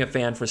 for being a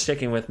fan, for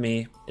sticking with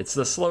me. It's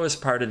the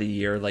slowest part of the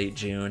year, late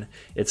June.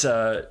 It's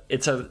a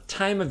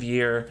time of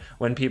year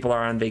when people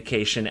are on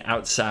vacation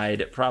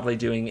outside, probably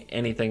doing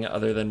anything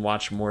other than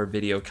watch more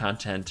video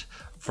content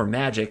for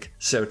Magic.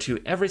 So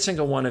to every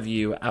single one of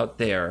you out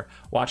there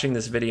watching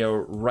this video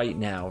right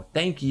now,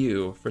 thank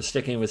you for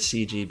sticking with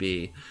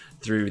CGB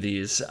through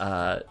these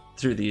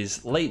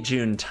late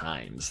June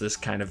times, this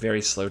kind of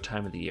very slow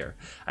time of the year.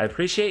 I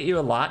appreciate you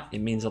a lot.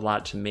 It means a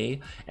lot to me.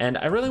 And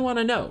I really want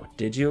to know,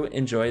 did you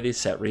enjoy these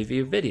set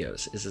review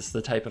videos? Is this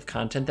the type of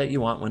content that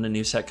you want when a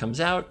new set comes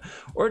out?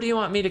 Or do you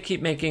want me to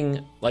keep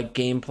making like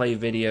gameplay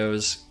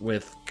videos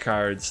with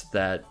cards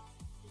that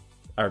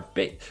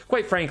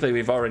quite frankly,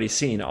 we've already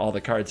seen all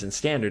the cards in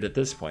Standard at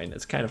this point.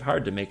 It's kind of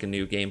hard to make a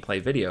new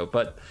gameplay video,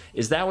 but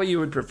is that what you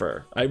would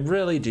prefer? I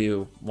really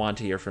do want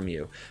to hear from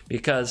you,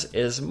 because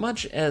as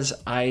much as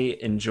I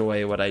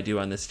enjoy what I do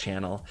on this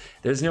channel,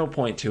 there's no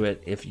point to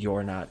it if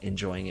you're not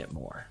enjoying it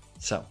more.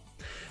 So,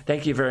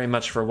 thank you very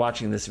much for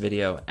watching this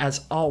video.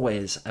 As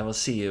always, I will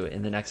see you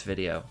in the next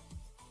video.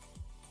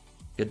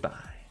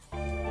 Goodbye.